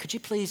 okay, could you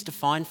please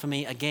define for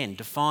me again?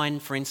 Define,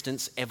 for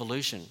instance,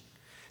 evolution.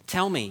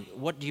 Tell me,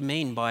 what do you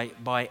mean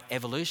by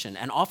evolution?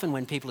 And often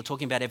when people are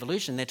talking about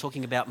evolution, they're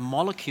talking about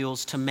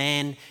molecules to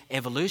man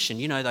evolution.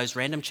 Those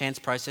random chance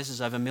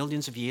processes over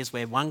millions of years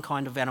where one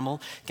kind of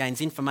animal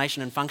gains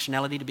information and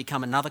functionality to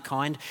become another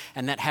kind,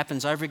 and that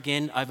happens over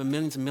again over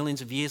millions and millions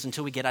of years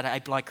until we get at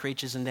ape-like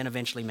creatures and then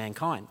eventually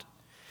mankind.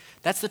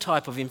 That's the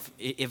type of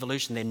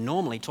evolution they're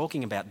normally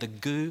talking about, the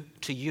goo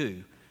to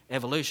you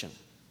evolution.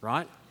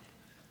 Right?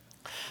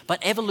 But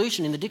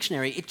evolution in the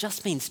dictionary, it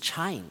just means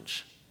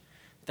change.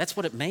 That's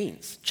what it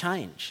means,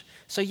 change.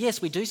 So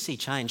yes, we do see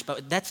change,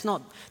 but that's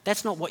not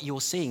what you're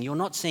seeing. You're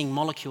not seeing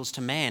molecules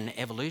to man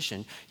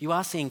evolution. You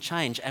are seeing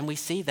change, and we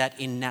see that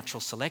in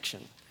natural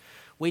selection.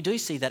 We do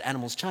see that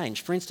animals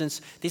change. For instance,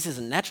 this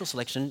isn't natural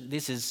selection.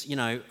 This is,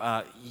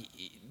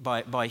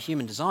 by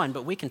human design,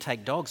 but we can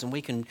take dogs and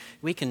we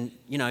can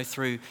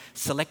through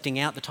selecting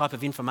out the type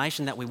of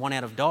information that we want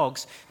out of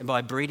dogs, and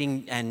by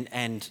breeding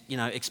and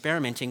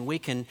experimenting, we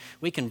can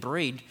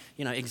breed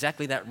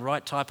exactly that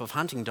right type of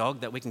hunting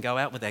dog that we can go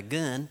out with our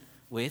gun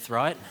with,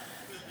 right?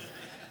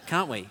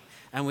 Can't we?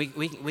 And we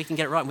can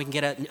get it right, and we can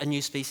get a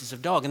new species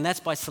of dog, and that's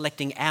by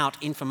selecting out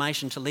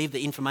information to leave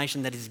the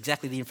information that is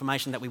exactly the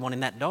information that we want in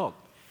that dog.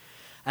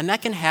 And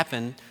that can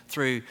happen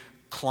through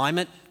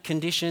climate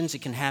conditions,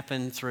 it can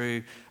happen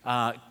through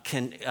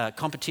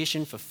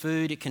competition for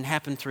food, it can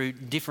happen through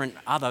different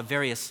other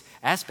various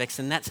aspects,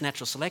 and that's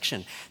natural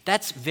selection.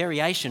 That's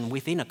variation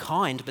within a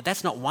kind, but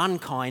that's not one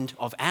kind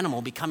of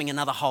animal becoming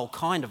another whole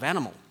kind of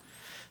animal.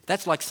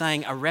 That's like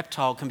saying a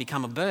reptile can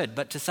become a bird,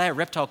 but to say a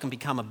reptile can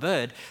become a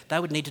bird, they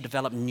would need to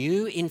develop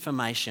new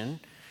information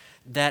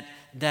that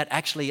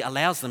actually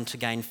allows them to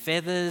gain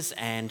feathers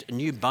and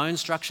new bone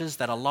structures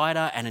that are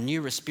lighter and a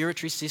new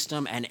respiratory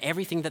system and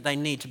everything that they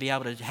need to be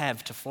able to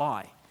have to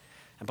fly.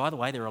 And by the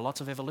way, there are lots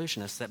of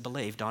evolutionists that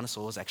believe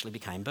dinosaurs actually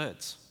became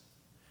birds.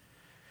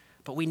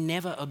 But we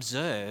never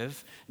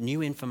observe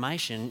new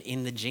information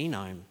in the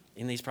genome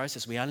in these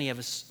processes. We only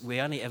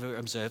ever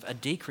observe a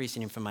decrease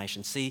in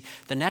information. See,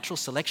 the natural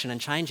selection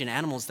and change in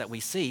animals that we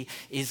see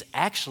is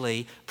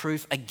actually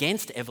proof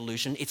against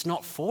evolution. It's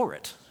not for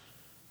it.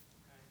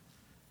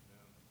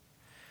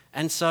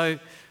 And so,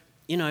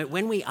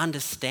 when we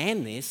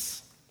understand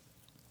this,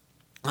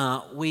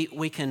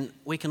 we can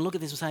look at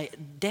this and say,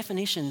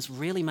 definitions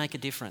really make a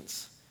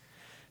difference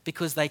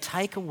because they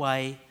take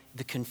away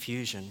the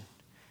confusion.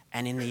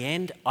 And in the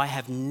end,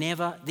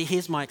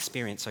 here's my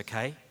experience,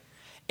 okay?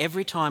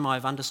 Every time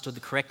I've understood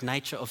the correct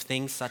nature of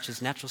things such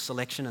as natural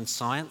selection and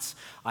science,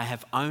 I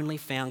have only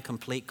found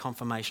complete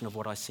confirmation of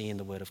what I see in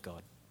the Word of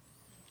God.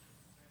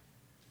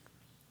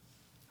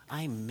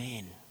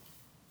 Amen.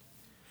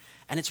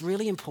 And it's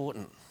really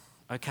important,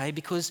 okay,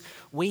 because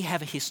we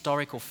have a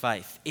historical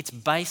faith. It's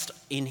based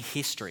in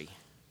history.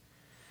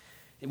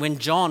 When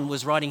John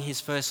was writing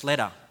his first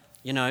letter,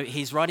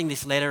 he's writing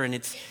this letter, and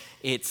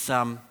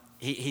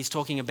he's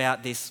talking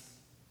about this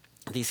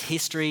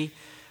history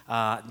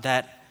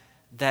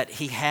that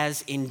he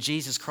has in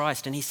Jesus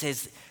Christ, and he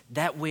says,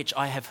 that which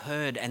I have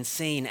heard and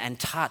seen and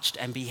touched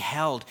and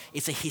beheld,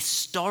 it's a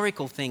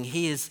historical thing.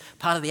 He is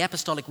part of the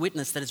apostolic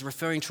witness that is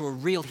referring to a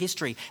real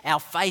history. Our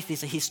faith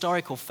is a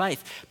historical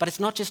faith, but it's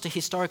not just a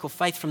historical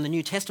faith from the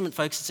New Testament,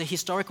 folks. It's a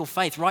historical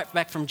faith right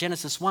back from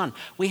Genesis 1.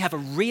 We have a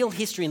real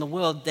history in the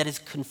world that is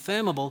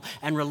confirmable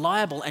and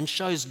reliable and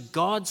shows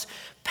God's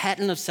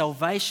pattern of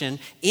salvation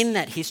in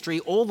that history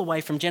all the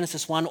way from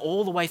Genesis 1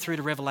 all the way through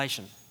to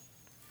Revelation.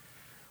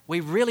 We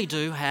really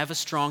do have a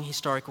strong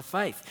historical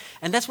faith.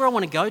 And that's where I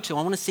want to go to.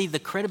 I want to see the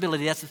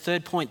credibility. That's the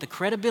third point. The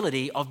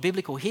credibility of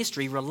biblical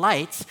history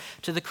relates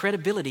to the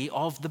credibility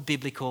of the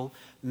biblical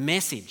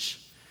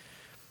message.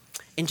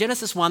 In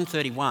Genesis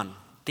 1:31,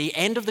 the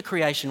end of the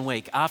creation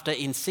week, after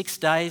in 6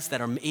 days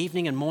that are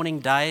evening and morning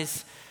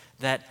days,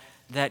 that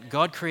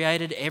God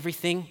created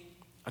everything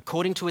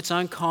according to its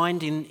own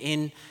kind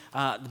in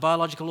the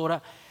biological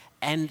order,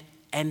 and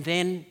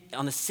then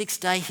on the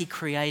 6th day he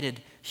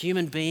created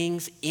human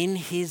beings in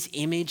his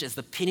image as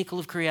the pinnacle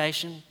of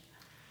creation.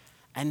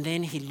 And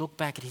then he looked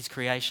back at his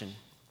creation.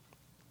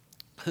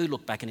 Who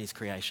looked back at his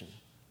creation?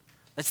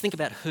 Let's think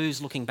about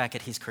who's looking back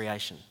at his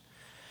creation.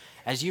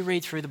 As you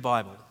read through the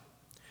Bible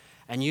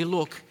and you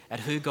look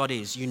at who God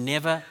is, you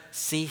never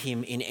see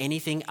him in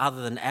anything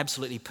other than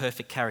absolutely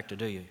perfect character,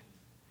 do you?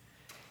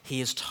 He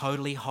is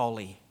totally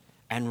holy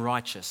and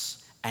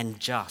righteous and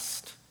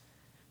just.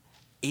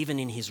 Even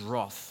in his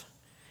wrath,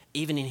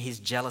 even in his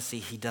jealousy,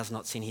 he does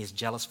not sin. He is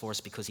jealous for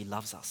us because he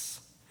loves us.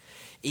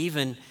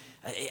 And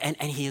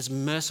he is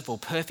merciful,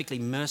 perfectly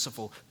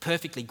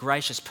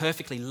gracious,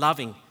 perfectly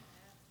loving.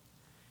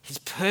 He's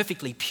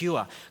perfectly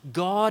pure.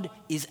 God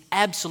is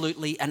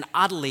absolutely and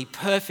utterly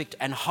perfect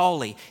and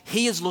holy.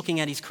 He is looking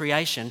at his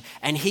creation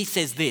and he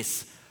says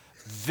this,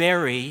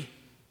 very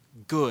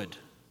good.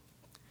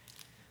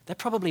 That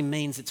probably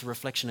means it's a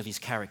reflection of his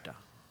character.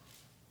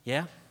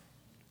 Yeah?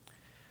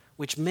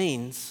 Which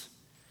means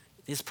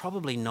there's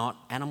probably not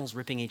animals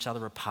ripping each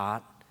other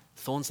apart,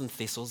 thorns and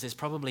thistles. There's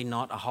probably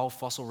not a whole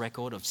fossil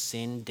record of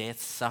sin,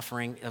 death,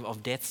 suffering,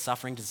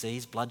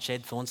 disease,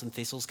 bloodshed, thorns and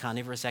thistles,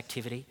 carnivorous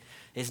activity.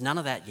 There's none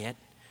of that yet,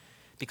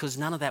 because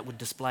none of that would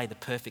display the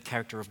perfect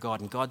character of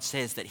God. And God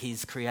says that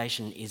his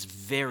creation is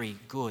very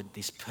good,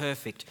 this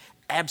perfect,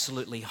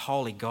 absolutely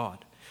holy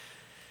God.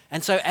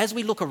 And so as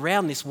we look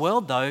around this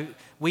world, though,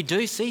 we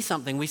do see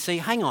something. We see,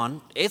 hang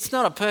on, it's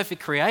not a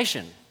perfect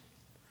creation,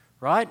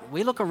 right?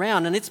 We look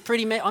around and it's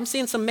I'm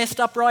seeing some messed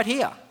up right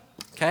here,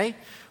 okay?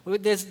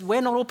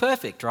 We're not all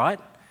perfect, right?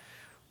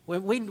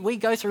 We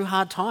go through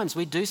hard times.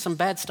 We do some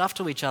bad stuff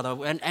to each other,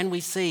 and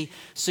we see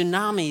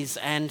tsunamis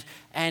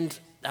and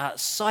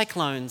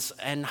cyclones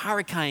and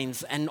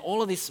hurricanes and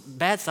all of this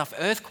bad stuff,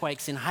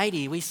 earthquakes in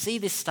Haiti. We see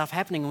this stuff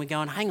happening and we're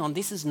going, hang on,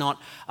 this is not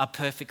a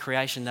perfect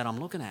creation that I'm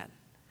looking at.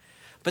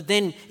 But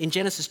then in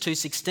Genesis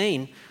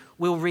 2:16,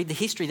 we'll read the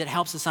history that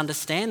helps us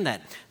understand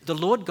that. The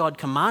Lord God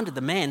commanded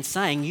the man,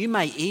 saying, you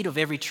may eat of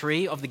every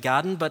tree of the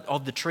garden, but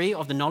of the tree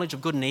of the knowledge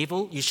of good and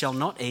evil you shall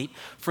not eat,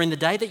 for in the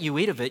day that you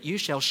eat of it you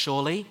shall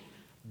surely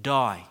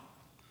die.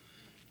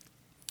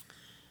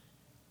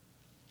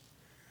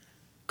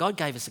 God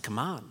gave us a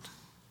command.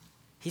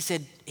 He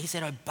said,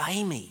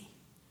 obey me.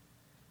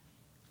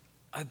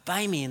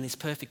 Obey me in this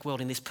perfect world,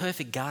 in this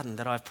perfect garden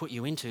that I've put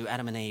you into,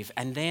 Adam and Eve.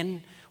 And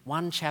then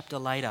one chapter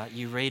later,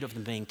 you read of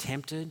them being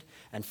tempted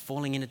and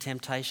falling into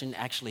temptation,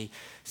 actually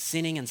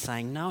sinning and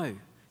saying, no,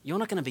 you're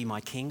not going to be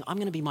my king. I'm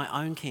going to be my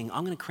own king.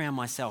 I'm going to crown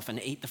myself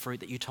and eat the fruit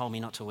that you told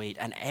me not to eat.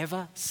 And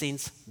ever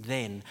since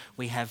then,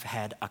 we have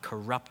had a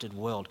corrupted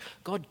world.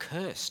 God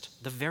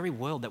cursed the very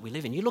world that we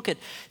live in. You look at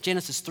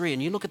Genesis 3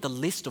 and you look at the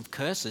list of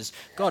curses.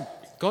 God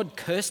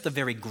cursed the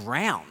very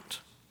ground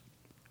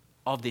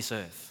of this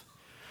earth.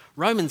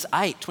 Romans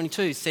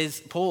 8:22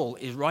 says, Paul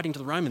is writing to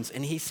the Romans,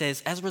 and he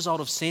says, as a result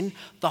of sin,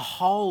 the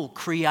whole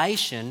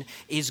creation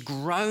is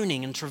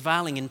groaning and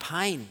travailing in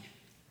pain.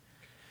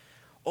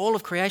 All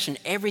of creation,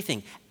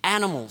 everything,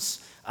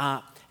 animals,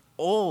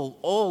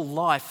 all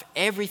life,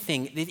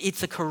 everything,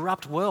 it's a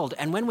corrupt world.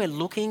 And when we're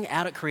looking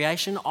out at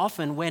creation,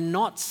 often we're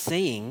not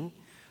seeing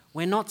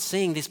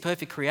this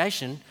perfect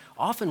creation.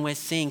 Often we're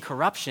seeing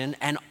corruption,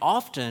 and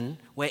often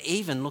we're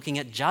even looking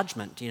at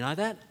judgment. Do you know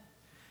that?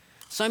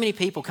 So many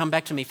people come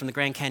back to me from the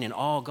Grand Canyon.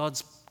 Oh,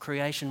 God's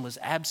creation was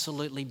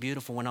absolutely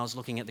beautiful when I was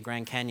looking at the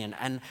Grand Canyon.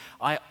 And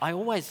I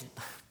always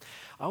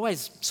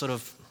sort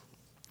of,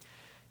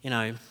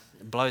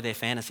 blow their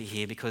fantasy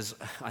here, because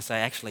I say,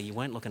 actually, you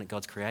weren't looking at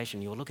God's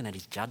creation, you were looking at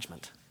his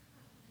judgment.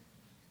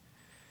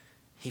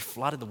 He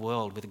flooded the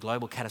world with a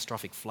global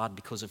catastrophic flood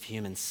because of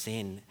human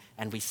sin.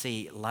 And we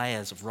see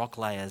layers of rock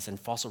layers and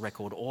fossil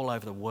record all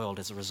over the world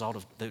as a result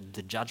of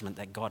the judgment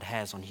that God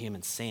has on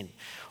human sin.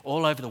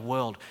 All over the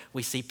world,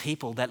 we see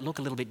people that look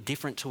a little bit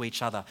different to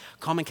each other.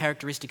 Common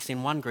characteristics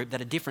in one group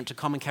that are different to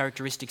common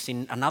characteristics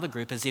in another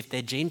group, as if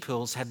their gene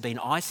pools have been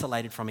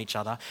isolated from each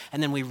other.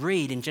 And then we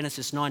read in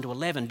Genesis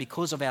 9-11,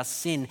 because of our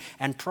sin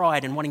and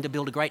pride and wanting to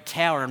build a great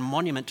tower and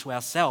monument to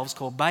ourselves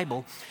called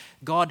Babel,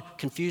 God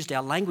confused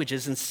our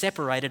languages and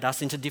separated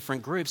us into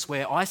different groups,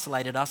 where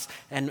isolated us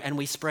and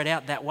we spread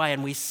out that way,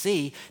 and we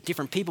see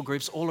different people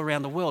groups all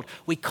around the world.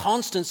 We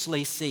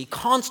constantly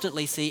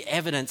see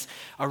evidence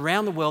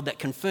around the world that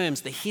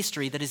confirms the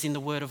history that is in the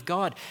Word of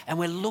God. And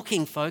we're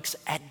looking, folks,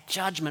 at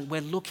judgment.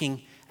 We're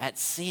looking at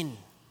sin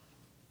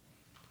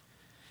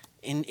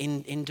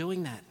in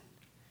doing that.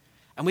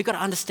 And we've got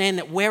to understand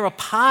that we're a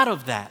part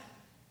of that.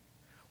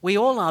 We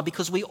all are,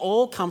 because we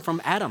all come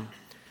from Adam.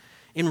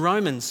 In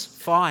Romans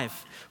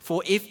 5,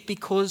 for if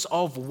because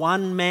of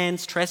one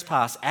man's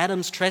trespass,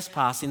 Adam's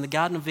trespass in the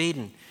Garden of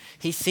Eden,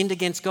 he sinned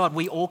against God,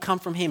 we all come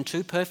from him.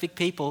 Two perfect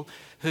people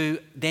who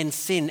then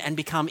sin and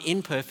become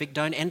imperfect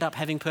don't end up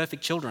having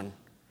perfect children.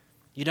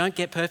 You don't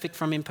get perfect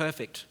from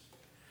imperfect.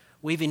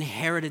 We've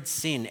inherited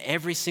sin.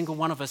 Every single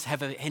one of us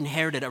have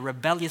inherited a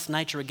rebellious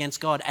nature against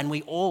God, and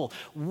we all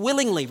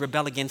willingly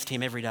rebel against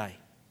him every day.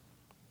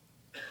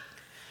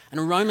 And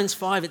in Romans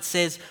 5 it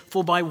says,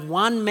 for by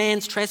one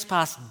man's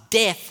trespass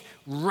death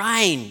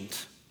reigned.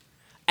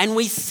 And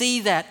we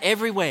see that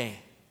everywhere.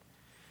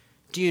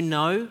 Do you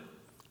know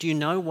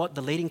what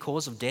the leading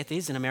cause of death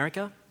is in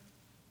America?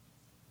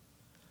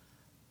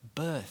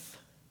 Birth.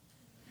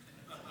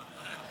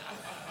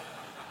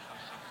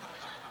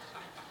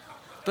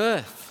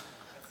 birth,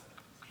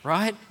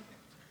 right?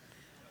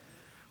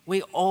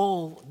 We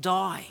all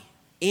die.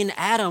 In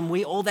Adam,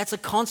 that's a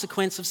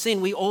consequence of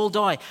sin. We all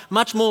die.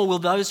 Much more will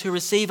those who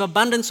receive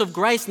abundance of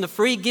grace and the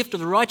free gift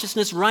of the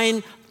righteousness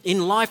reign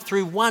in life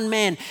through one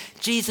man,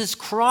 Jesus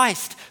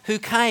Christ, who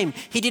came.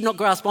 He did not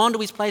grasp onto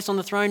his place on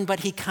the throne, but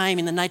he came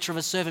in the nature of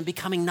a servant,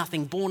 becoming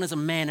nothing, born as a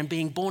man, and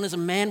being born as a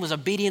man was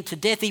obedient to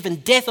death, even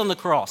death on the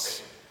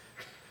cross.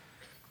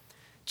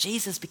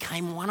 Jesus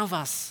became one of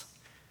us,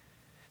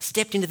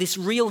 stepped into this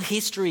real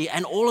history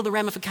and all of the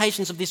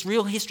ramifications of this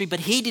real history, but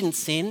he didn't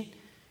sin,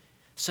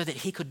 so that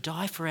he could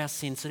die for our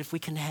sins, so that if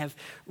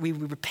we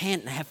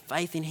repent and have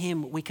faith in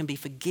him, we can be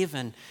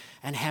forgiven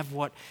and have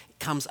what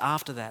comes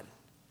after that.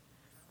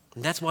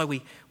 And that's why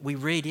we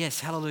read,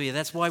 yes, hallelujah,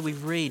 that's why we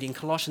read in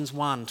Colossians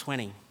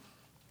 1:20.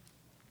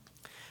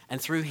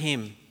 And through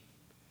him,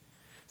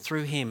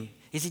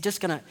 is he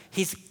just going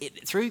to,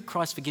 through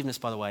Christ's forgiveness,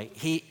 by the way,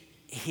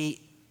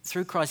 he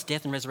through Christ's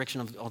death and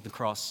resurrection of the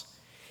cross,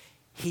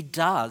 he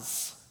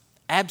does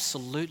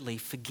absolutely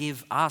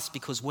forgive us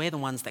because we're the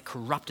ones that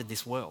corrupted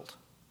this world.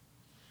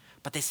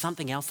 But there's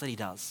something else that he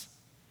does.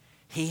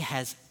 He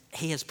has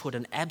put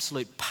an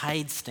absolute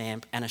paid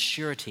stamp and a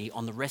surety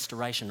on the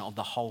restoration of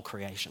the whole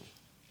creation.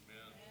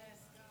 Amen.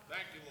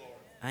 Thank you,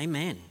 Lord.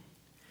 Amen.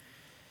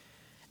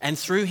 And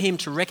through him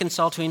to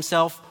reconcile to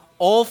himself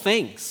all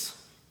things,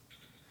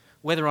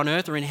 whether on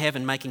earth or in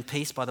heaven, making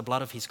peace by the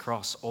blood of his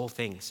cross, all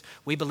things.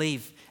 We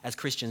believe as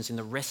Christians in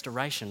the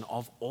restoration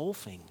of all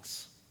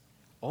things.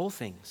 All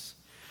things.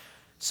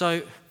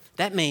 So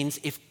that means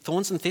if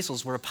thorns and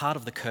thistles were a part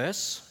of the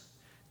curse,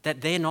 that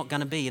they're not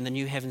going to be in the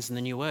new heavens and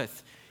the new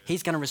earth.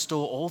 He's going to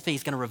restore all things.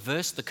 He's going to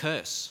reverse the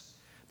curse.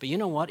 But you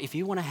know what? If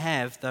you want to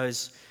have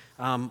those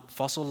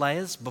fossil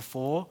layers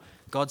before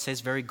God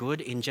says very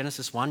good in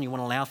Genesis 1, you want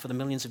to allow for the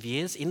millions of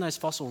years, in that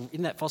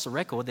fossil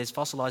record, there's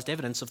fossilized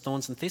evidence of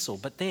thorns and thistle.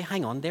 But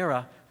they're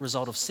a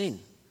result of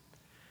sin.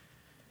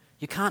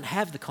 You can't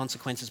have the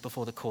consequences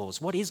before the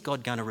cause. What is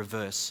God going to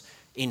reverse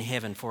in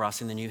heaven for us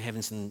in the new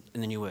heavens and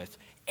in the new earth?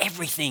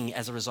 Everything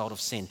as a result of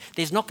sin.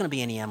 There's not going to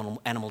be any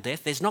animal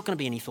death. There's not going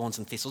to be any thorns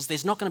and thistles.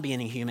 There's not going to be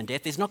any human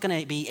death. There's not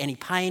going to be any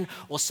pain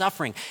or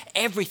suffering.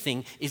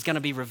 Everything is going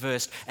to be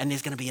reversed, and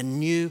there's going to be a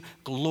new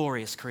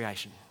glorious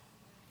creation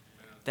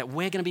that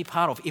we're going to be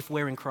part of if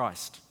we're in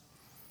Christ.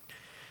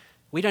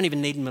 We don't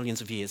even need millions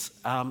of years.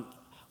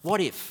 What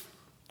if?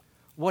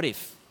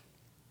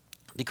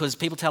 Because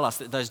people tell us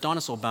that those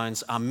dinosaur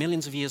bones are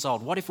millions of years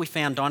old. What if we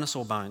found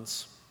dinosaur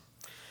bones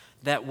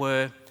that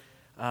were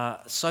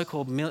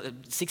so-called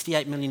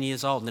 68 million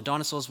years old, and the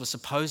dinosaurs were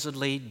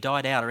supposedly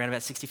died out around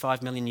about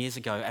 65 million years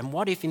ago? And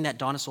what if in that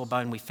dinosaur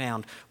bone we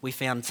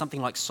found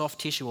something like soft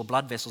tissue or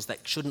blood vessels that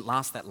shouldn't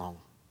last that long?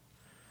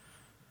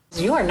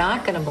 You are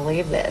not going to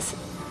believe this.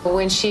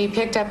 When she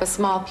picked up a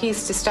small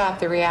piece to stop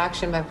the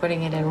reaction by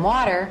putting it in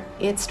water,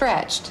 it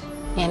stretched,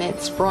 and it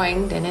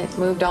sproinged, and it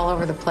moved all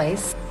over the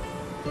place.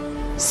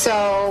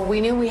 So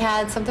we knew we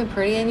had something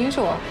pretty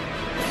unusual.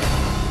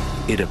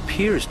 It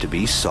appears to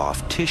be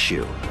soft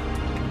tissue.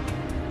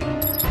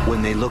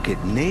 When they look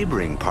at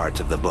neighboring parts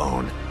of the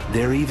bone,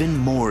 they're even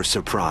more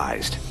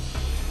surprised.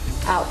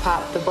 Out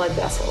popped the blood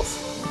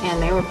vessels,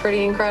 and they were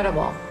pretty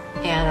incredible.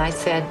 And I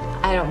said,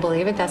 I don't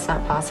believe it, that's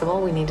not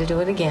possible. We need to do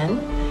it again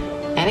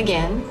and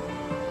again.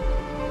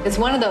 It's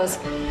one of those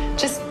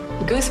just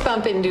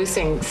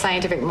goosebump-inducing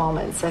scientific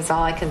moments, that's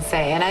all I can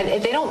say.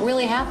 And they don't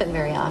really happen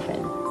very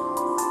often.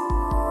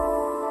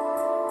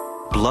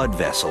 Blood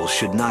vessels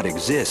should not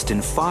exist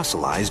in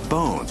fossilized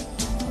bone.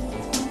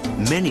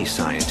 Many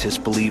scientists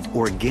believe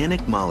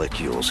organic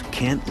molecules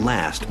can't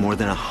last more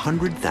than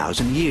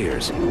 100,000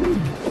 years.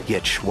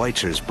 Yet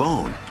Schweitzer's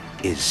bone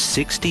is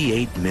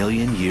 68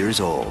 million years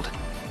old.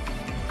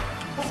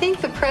 I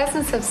think the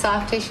presence of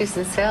soft tissues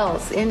and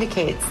cells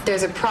indicates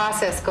there's a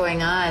process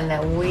going on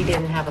that we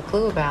didn't have a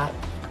clue about.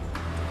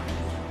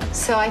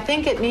 So I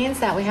think it means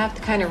that we have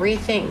to kind of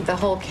rethink the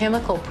whole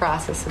chemical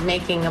process of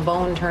making a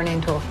bone turn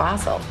into a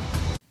fossil.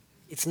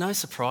 It's no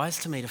surprise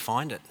to me to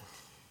find it.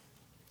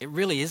 It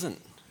really isn't.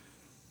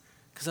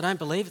 Because I don't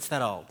believe it's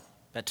that old.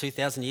 About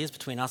 2,000 years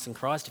between us and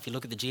Christ. If you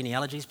look at the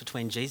genealogies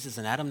between Jesus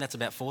and Adam, that's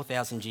about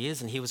 4,000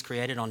 years, and he was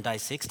created on day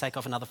 6. Take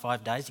off another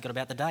 5 days, you've got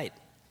about the date.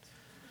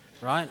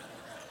 Right?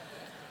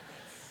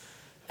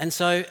 And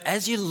so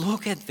as you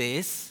look at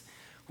this,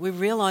 we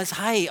realise,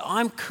 hey,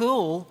 I'm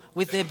cool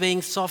with there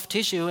being soft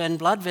tissue and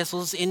blood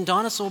vessels in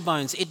dinosaur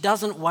bones. It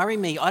doesn't worry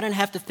me. I don't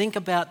have to think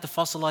about the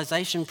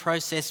fossilization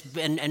process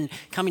and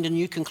coming to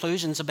new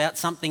conclusions about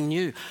something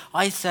new.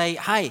 I say,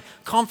 hey,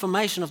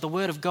 confirmation of the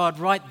word of God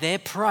right there.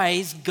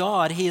 Praise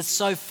God. He has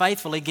so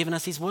faithfully given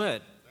us his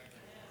word.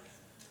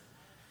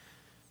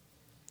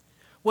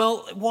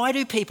 Well, why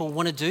do people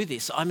want to do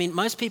this? I mean,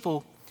 most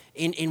people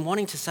in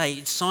wanting to say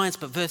it's science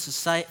but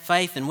versus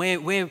faith, and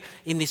we're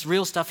in this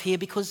real stuff here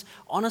because,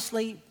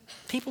 honestly,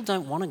 people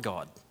don't want a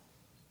God.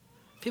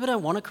 People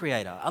don't want a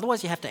creator.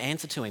 Otherwise, you have to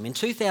answer to him. In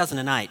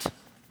 2008,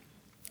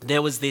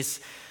 there was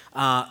this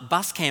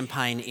bus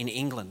campaign in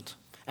England.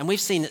 And we've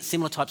seen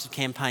similar types of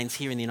campaigns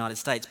here in the United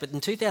States. But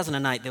in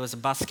 2008, there was a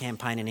bus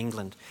campaign in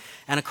England.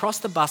 And across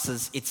the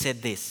buses, it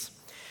said this: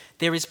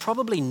 "There is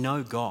probably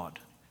no God.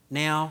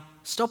 Now,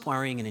 stop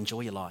worrying and enjoy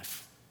your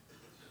life."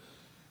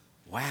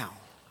 Wow.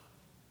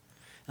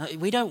 Now,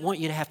 we don't want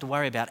you to have to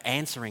worry about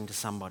answering to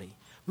somebody.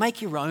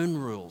 Make your own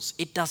rules.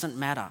 It doesn't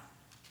matter.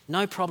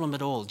 No problem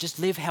at all. Just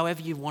live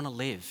however you want to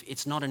live.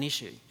 It's not an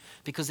issue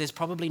because there's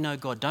probably no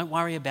God. Don't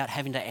worry about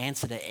having to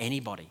answer to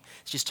anybody.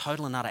 It's just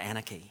total and utter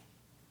anarchy.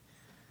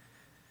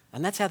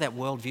 And that's how that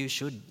worldview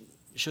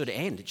should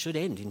end. It should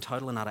end in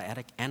total and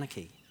utter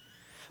anarchy.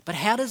 But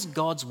how does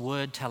God's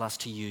word tell us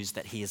to use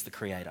that he is the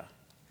creator?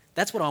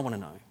 That's what I want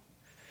to know.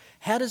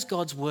 How does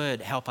God's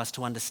word help us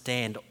to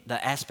understand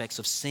the aspects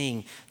of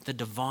seeing the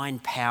divine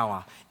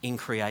power in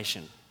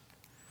creation?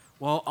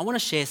 Well, I want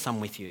to share some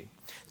with you.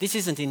 This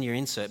isn't in your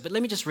insert, but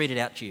let me just read it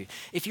out to you.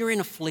 If you're in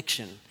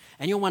affliction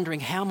and you're wondering,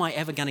 how am I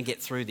ever going to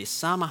get through this?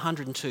 Psalm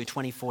 102,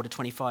 24 to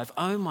 25.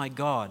 "Oh my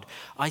God,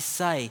 I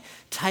say,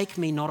 take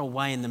me not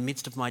away in the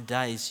midst of my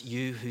days,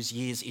 you whose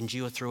years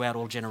endure throughout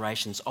all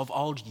generations. Of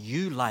old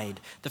you laid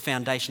the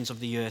foundations of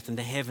the earth, and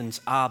the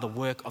heavens are the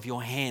work of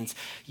your hands.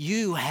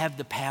 You have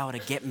the power to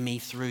get me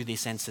through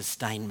this and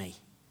sustain me."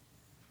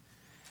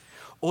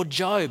 Or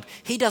Job,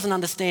 he doesn't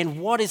understand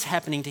what is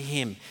happening to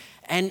him.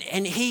 And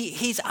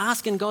he's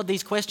asking God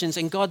these questions,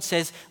 and God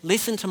says,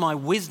 "Listen to my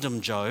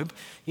wisdom, Job.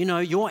 You know,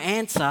 your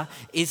answer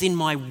is in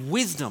my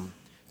wisdom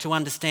to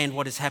understand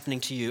what is happening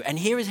to you. And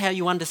here is how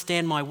you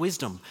understand my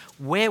wisdom.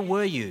 Where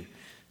were you?"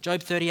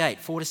 Job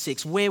 38, 4 to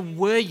 6. "Where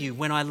were you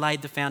when I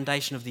laid the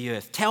foundation of the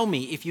earth? Tell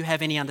me if you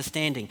have any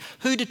understanding.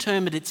 Who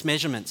determined its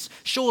measurements?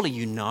 Surely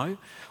you know.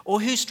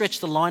 Or who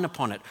stretched the line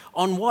upon it?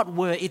 On what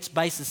were its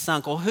bases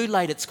sunk? Or who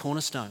laid its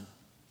cornerstone?"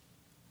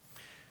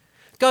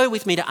 Go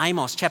with me to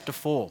Amos chapter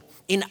 4.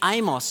 In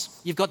Amos,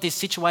 you've got this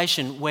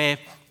situation where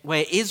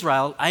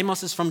Israel,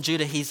 Amos is from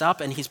Judah, he's up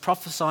and he's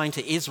prophesying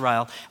to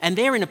Israel, and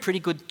they're in a pretty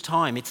good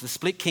time. It's the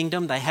split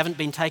kingdom. They haven't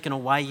been taken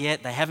away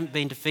yet. They haven't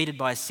been defeated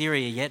by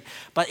Assyria yet.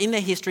 But in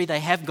their history,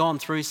 they have gone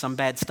through some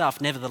bad stuff,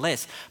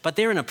 nevertheless. But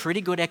they're in a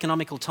pretty good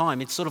economical time.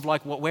 It's sort of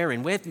like what we're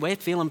in. We're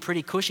feeling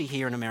pretty cushy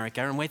here in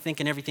America, and we're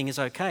thinking everything is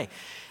okay.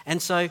 And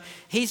so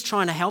he's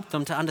trying to help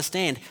them to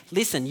understand,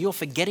 listen, you're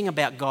forgetting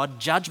about God,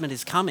 judgment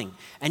is coming.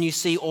 And you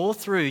see all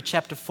through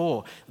chapter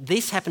 4,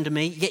 this happened to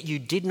me, yet you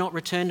did not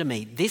return to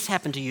me. This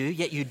happened to you,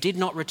 yet you did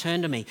not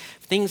return to me.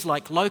 Things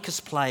like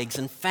locust plagues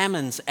and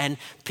famines and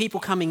people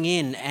coming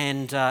in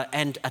and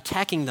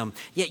attacking them,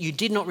 yet you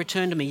did not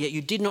return to me, yet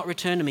you did not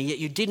return to me, yet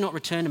you did not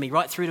return to me,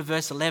 right through to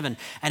verse 11.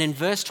 And in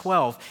verse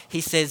 12, he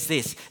says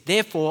this: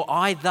 "Therefore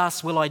I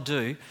thus will I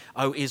do,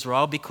 O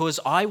Israel, because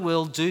I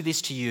will do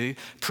this to you.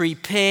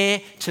 Prepare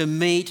to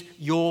meet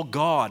your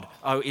God,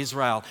 O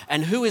Israel."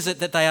 And who is it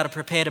that they are to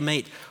prepare to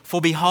meet? "For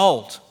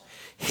behold,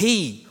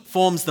 he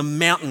forms the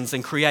mountains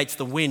and creates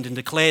the wind and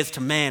declares to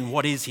man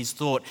what is his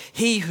thought.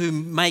 He who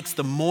makes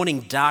the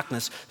morning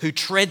darkness, who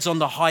treads on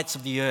the heights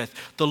of the earth.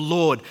 The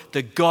Lord,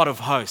 the God of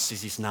hosts,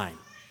 is his name."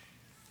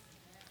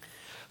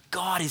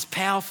 God is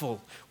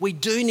powerful. We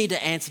do need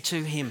to answer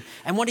to him.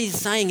 And what he's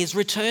saying is,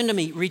 return to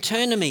me,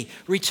 return to me,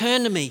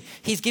 return to me.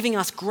 He's giving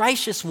us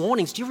gracious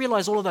warnings. Do you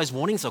realize all of those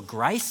warnings are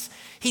grace?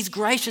 He's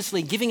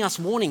graciously giving us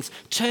warnings.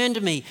 Turn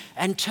to me,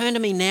 and turn to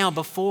me now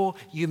before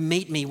you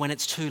meet me when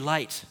it's too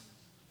late.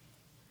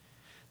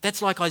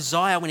 That's like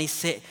Isaiah when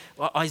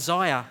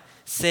Isaiah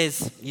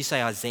says, you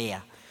say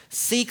Isaiah,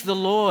 seek the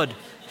Lord.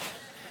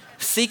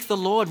 Seek the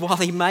Lord while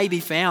he may be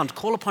found.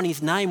 Call upon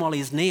his name while he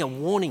is near.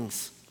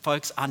 Warnings,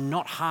 folks, are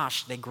not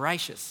harsh, they're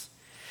gracious.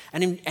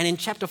 And in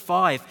chapter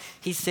 5,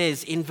 he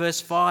says in verse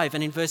 5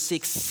 and in verse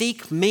 6,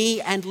 "Seek me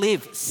and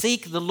live.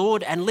 Seek the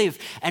Lord and live."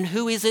 And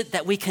who is it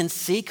that we can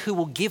seek who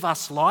will give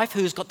us life,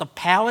 who's got the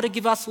power to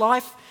give us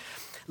life?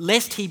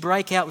 "Lest he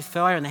break out with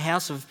fire in the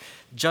house of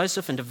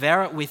Joseph and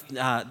devour it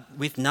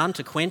with none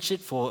to quench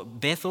it for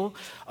Bethel.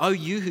 O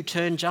you who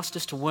turn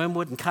justice to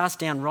wormwood and cast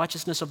down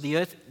righteousness of the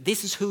earth,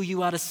 this is who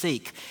you are to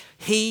seek.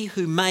 He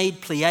who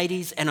made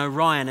Pleiades and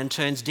Orion and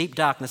turns deep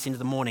darkness into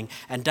the morning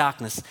and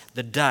darkness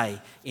the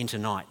day into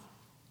night."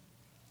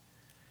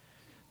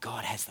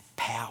 God has the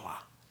power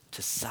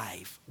to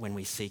save when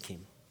we seek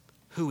him.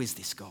 Who is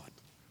this God?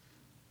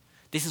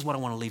 This is what I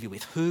want to leave you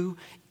with. Who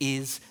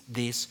is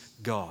this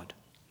God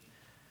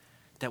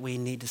that we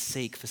need to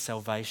seek for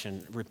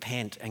salvation,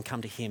 repent and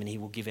come to him, and he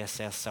will give us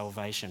our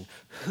salvation?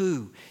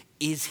 Who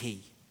is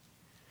he?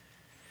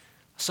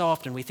 So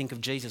often we think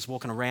of Jesus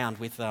walking around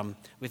with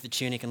the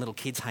tunic and little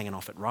kids hanging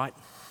off it, right?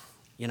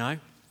 You know?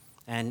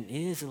 And it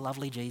is a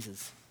lovely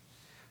Jesus.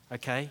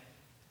 Okay?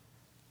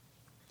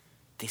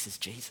 This is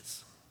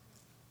Jesus.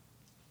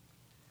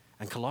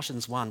 And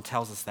Colossians 1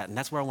 tells us that, and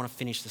that's where I want to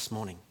finish this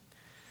morning.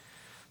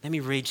 Let me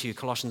read to you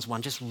Colossians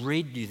 1. Just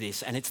read you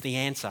this, and it's the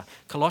answer.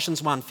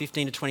 Colossians 1,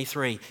 15 to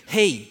 23.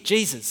 He,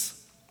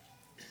 Jesus,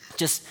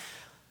 just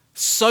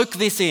soak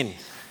this in.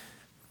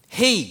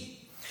 He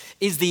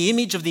is the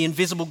image of the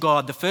invisible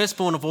God, the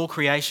firstborn of all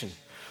creation.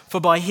 For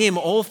by him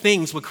all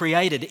things were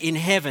created in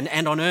heaven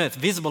and on earth,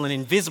 visible and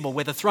invisible,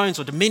 whether thrones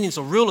or dominions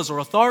or rulers or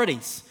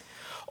authorities.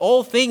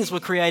 All things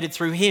were created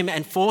through him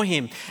and for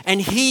him.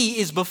 And he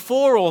is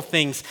before all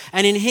things.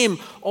 And in him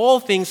all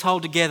things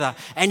hold together.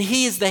 And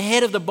he is the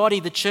head of the body,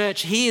 the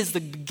church. He is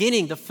the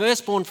beginning, the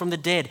firstborn from the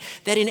dead,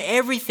 that in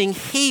everything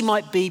he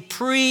might be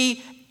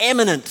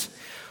preeminent.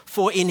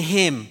 For in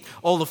him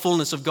all the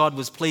fullness of God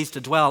was pleased to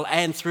dwell,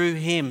 and through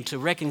him to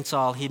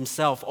reconcile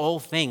himself all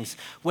things,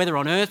 whether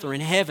on earth or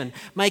in heaven,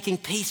 making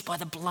peace by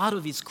the blood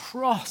of his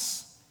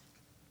cross.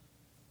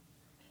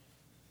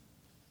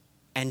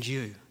 And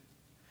you,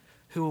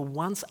 who were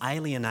once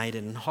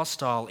alienated and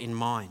hostile in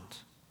mind,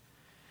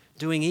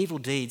 doing evil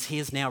deeds, he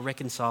is now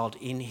reconciled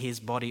in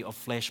his body of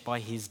flesh by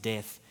his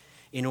death,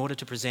 in order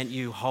to present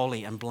you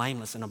holy and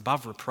blameless and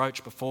above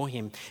reproach before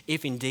him,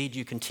 if indeed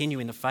you continue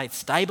in the faith,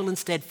 stable and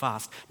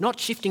steadfast, not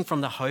shifting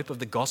from the hope of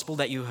the gospel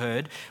that you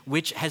heard,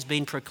 which has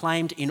been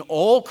proclaimed in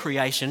all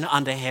creation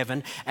under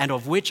heaven, and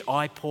of which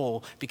I,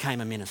 Paul,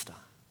 became a minister.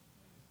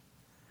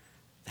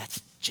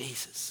 That's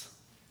Jesus.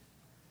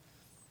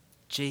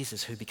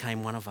 Jesus, who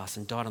became one of us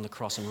and died on the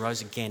cross and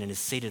rose again and is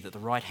seated at the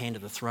right hand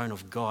of the throne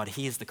of God.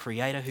 He is the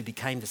Creator who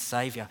became the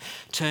Saviour.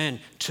 Turn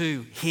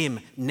to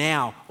him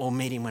now or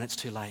meet him when it's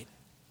too late.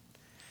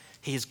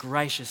 He is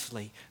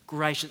graciously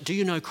gracious. Do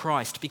you know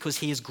Christ? Because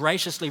he is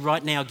graciously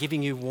right now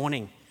giving you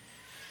warning.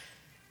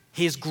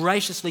 He is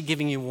graciously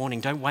giving you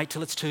warning. Don't wait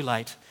till it's too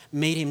late.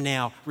 Meet him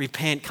now.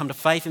 Repent. Come to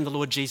faith in the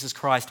Lord Jesus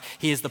Christ.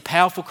 He is the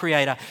powerful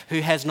Creator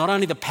who has not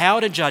only the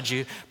power to judge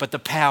you, but the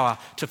power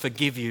to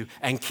forgive you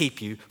and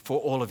keep you for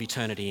all of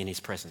eternity in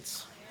his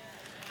presence.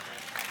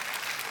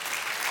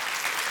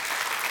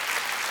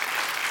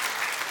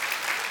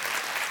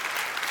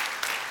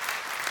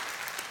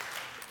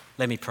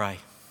 Let me pray.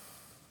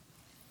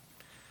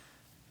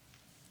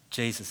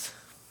 Jesus,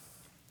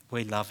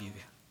 we love you.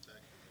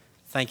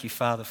 Thank you,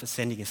 Father, for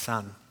sending your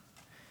Son.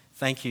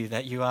 Thank you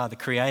that you are the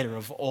creator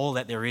of all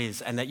that there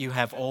is and that you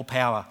have all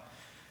power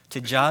to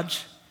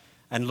judge.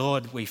 And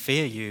Lord, we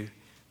fear you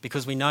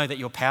because we know that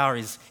your power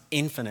is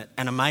infinite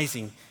and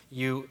amazing.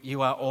 You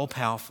are all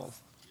powerful.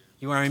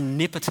 You are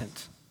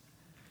omnipotent.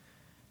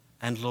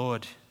 And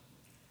Lord,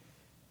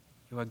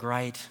 you are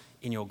great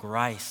in your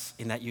grace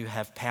in that you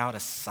have power to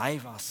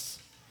save us.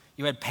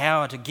 You had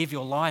power to give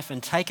your life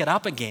and take it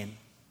up again.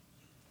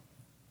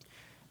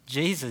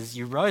 Jesus,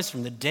 you rose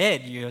from the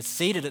dead. You are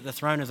seated at the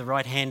throne of the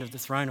right hand of the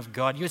throne of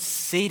God. You're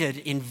seated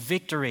in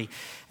victory.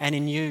 And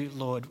in you,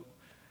 Lord,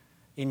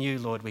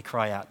 we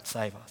cry out,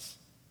 save us.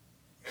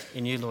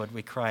 In you, Lord,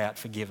 we cry out,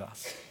 forgive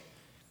us.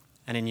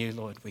 And in you,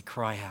 Lord, we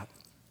cry out,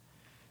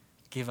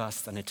 give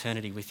us an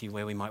eternity with you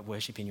where we might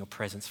worship in your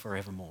presence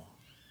forevermore.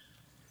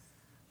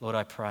 Lord,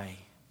 I pray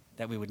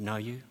that we would know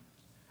you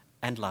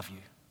and love you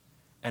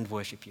and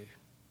worship you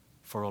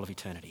for all of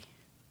eternity.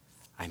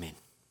 Amen.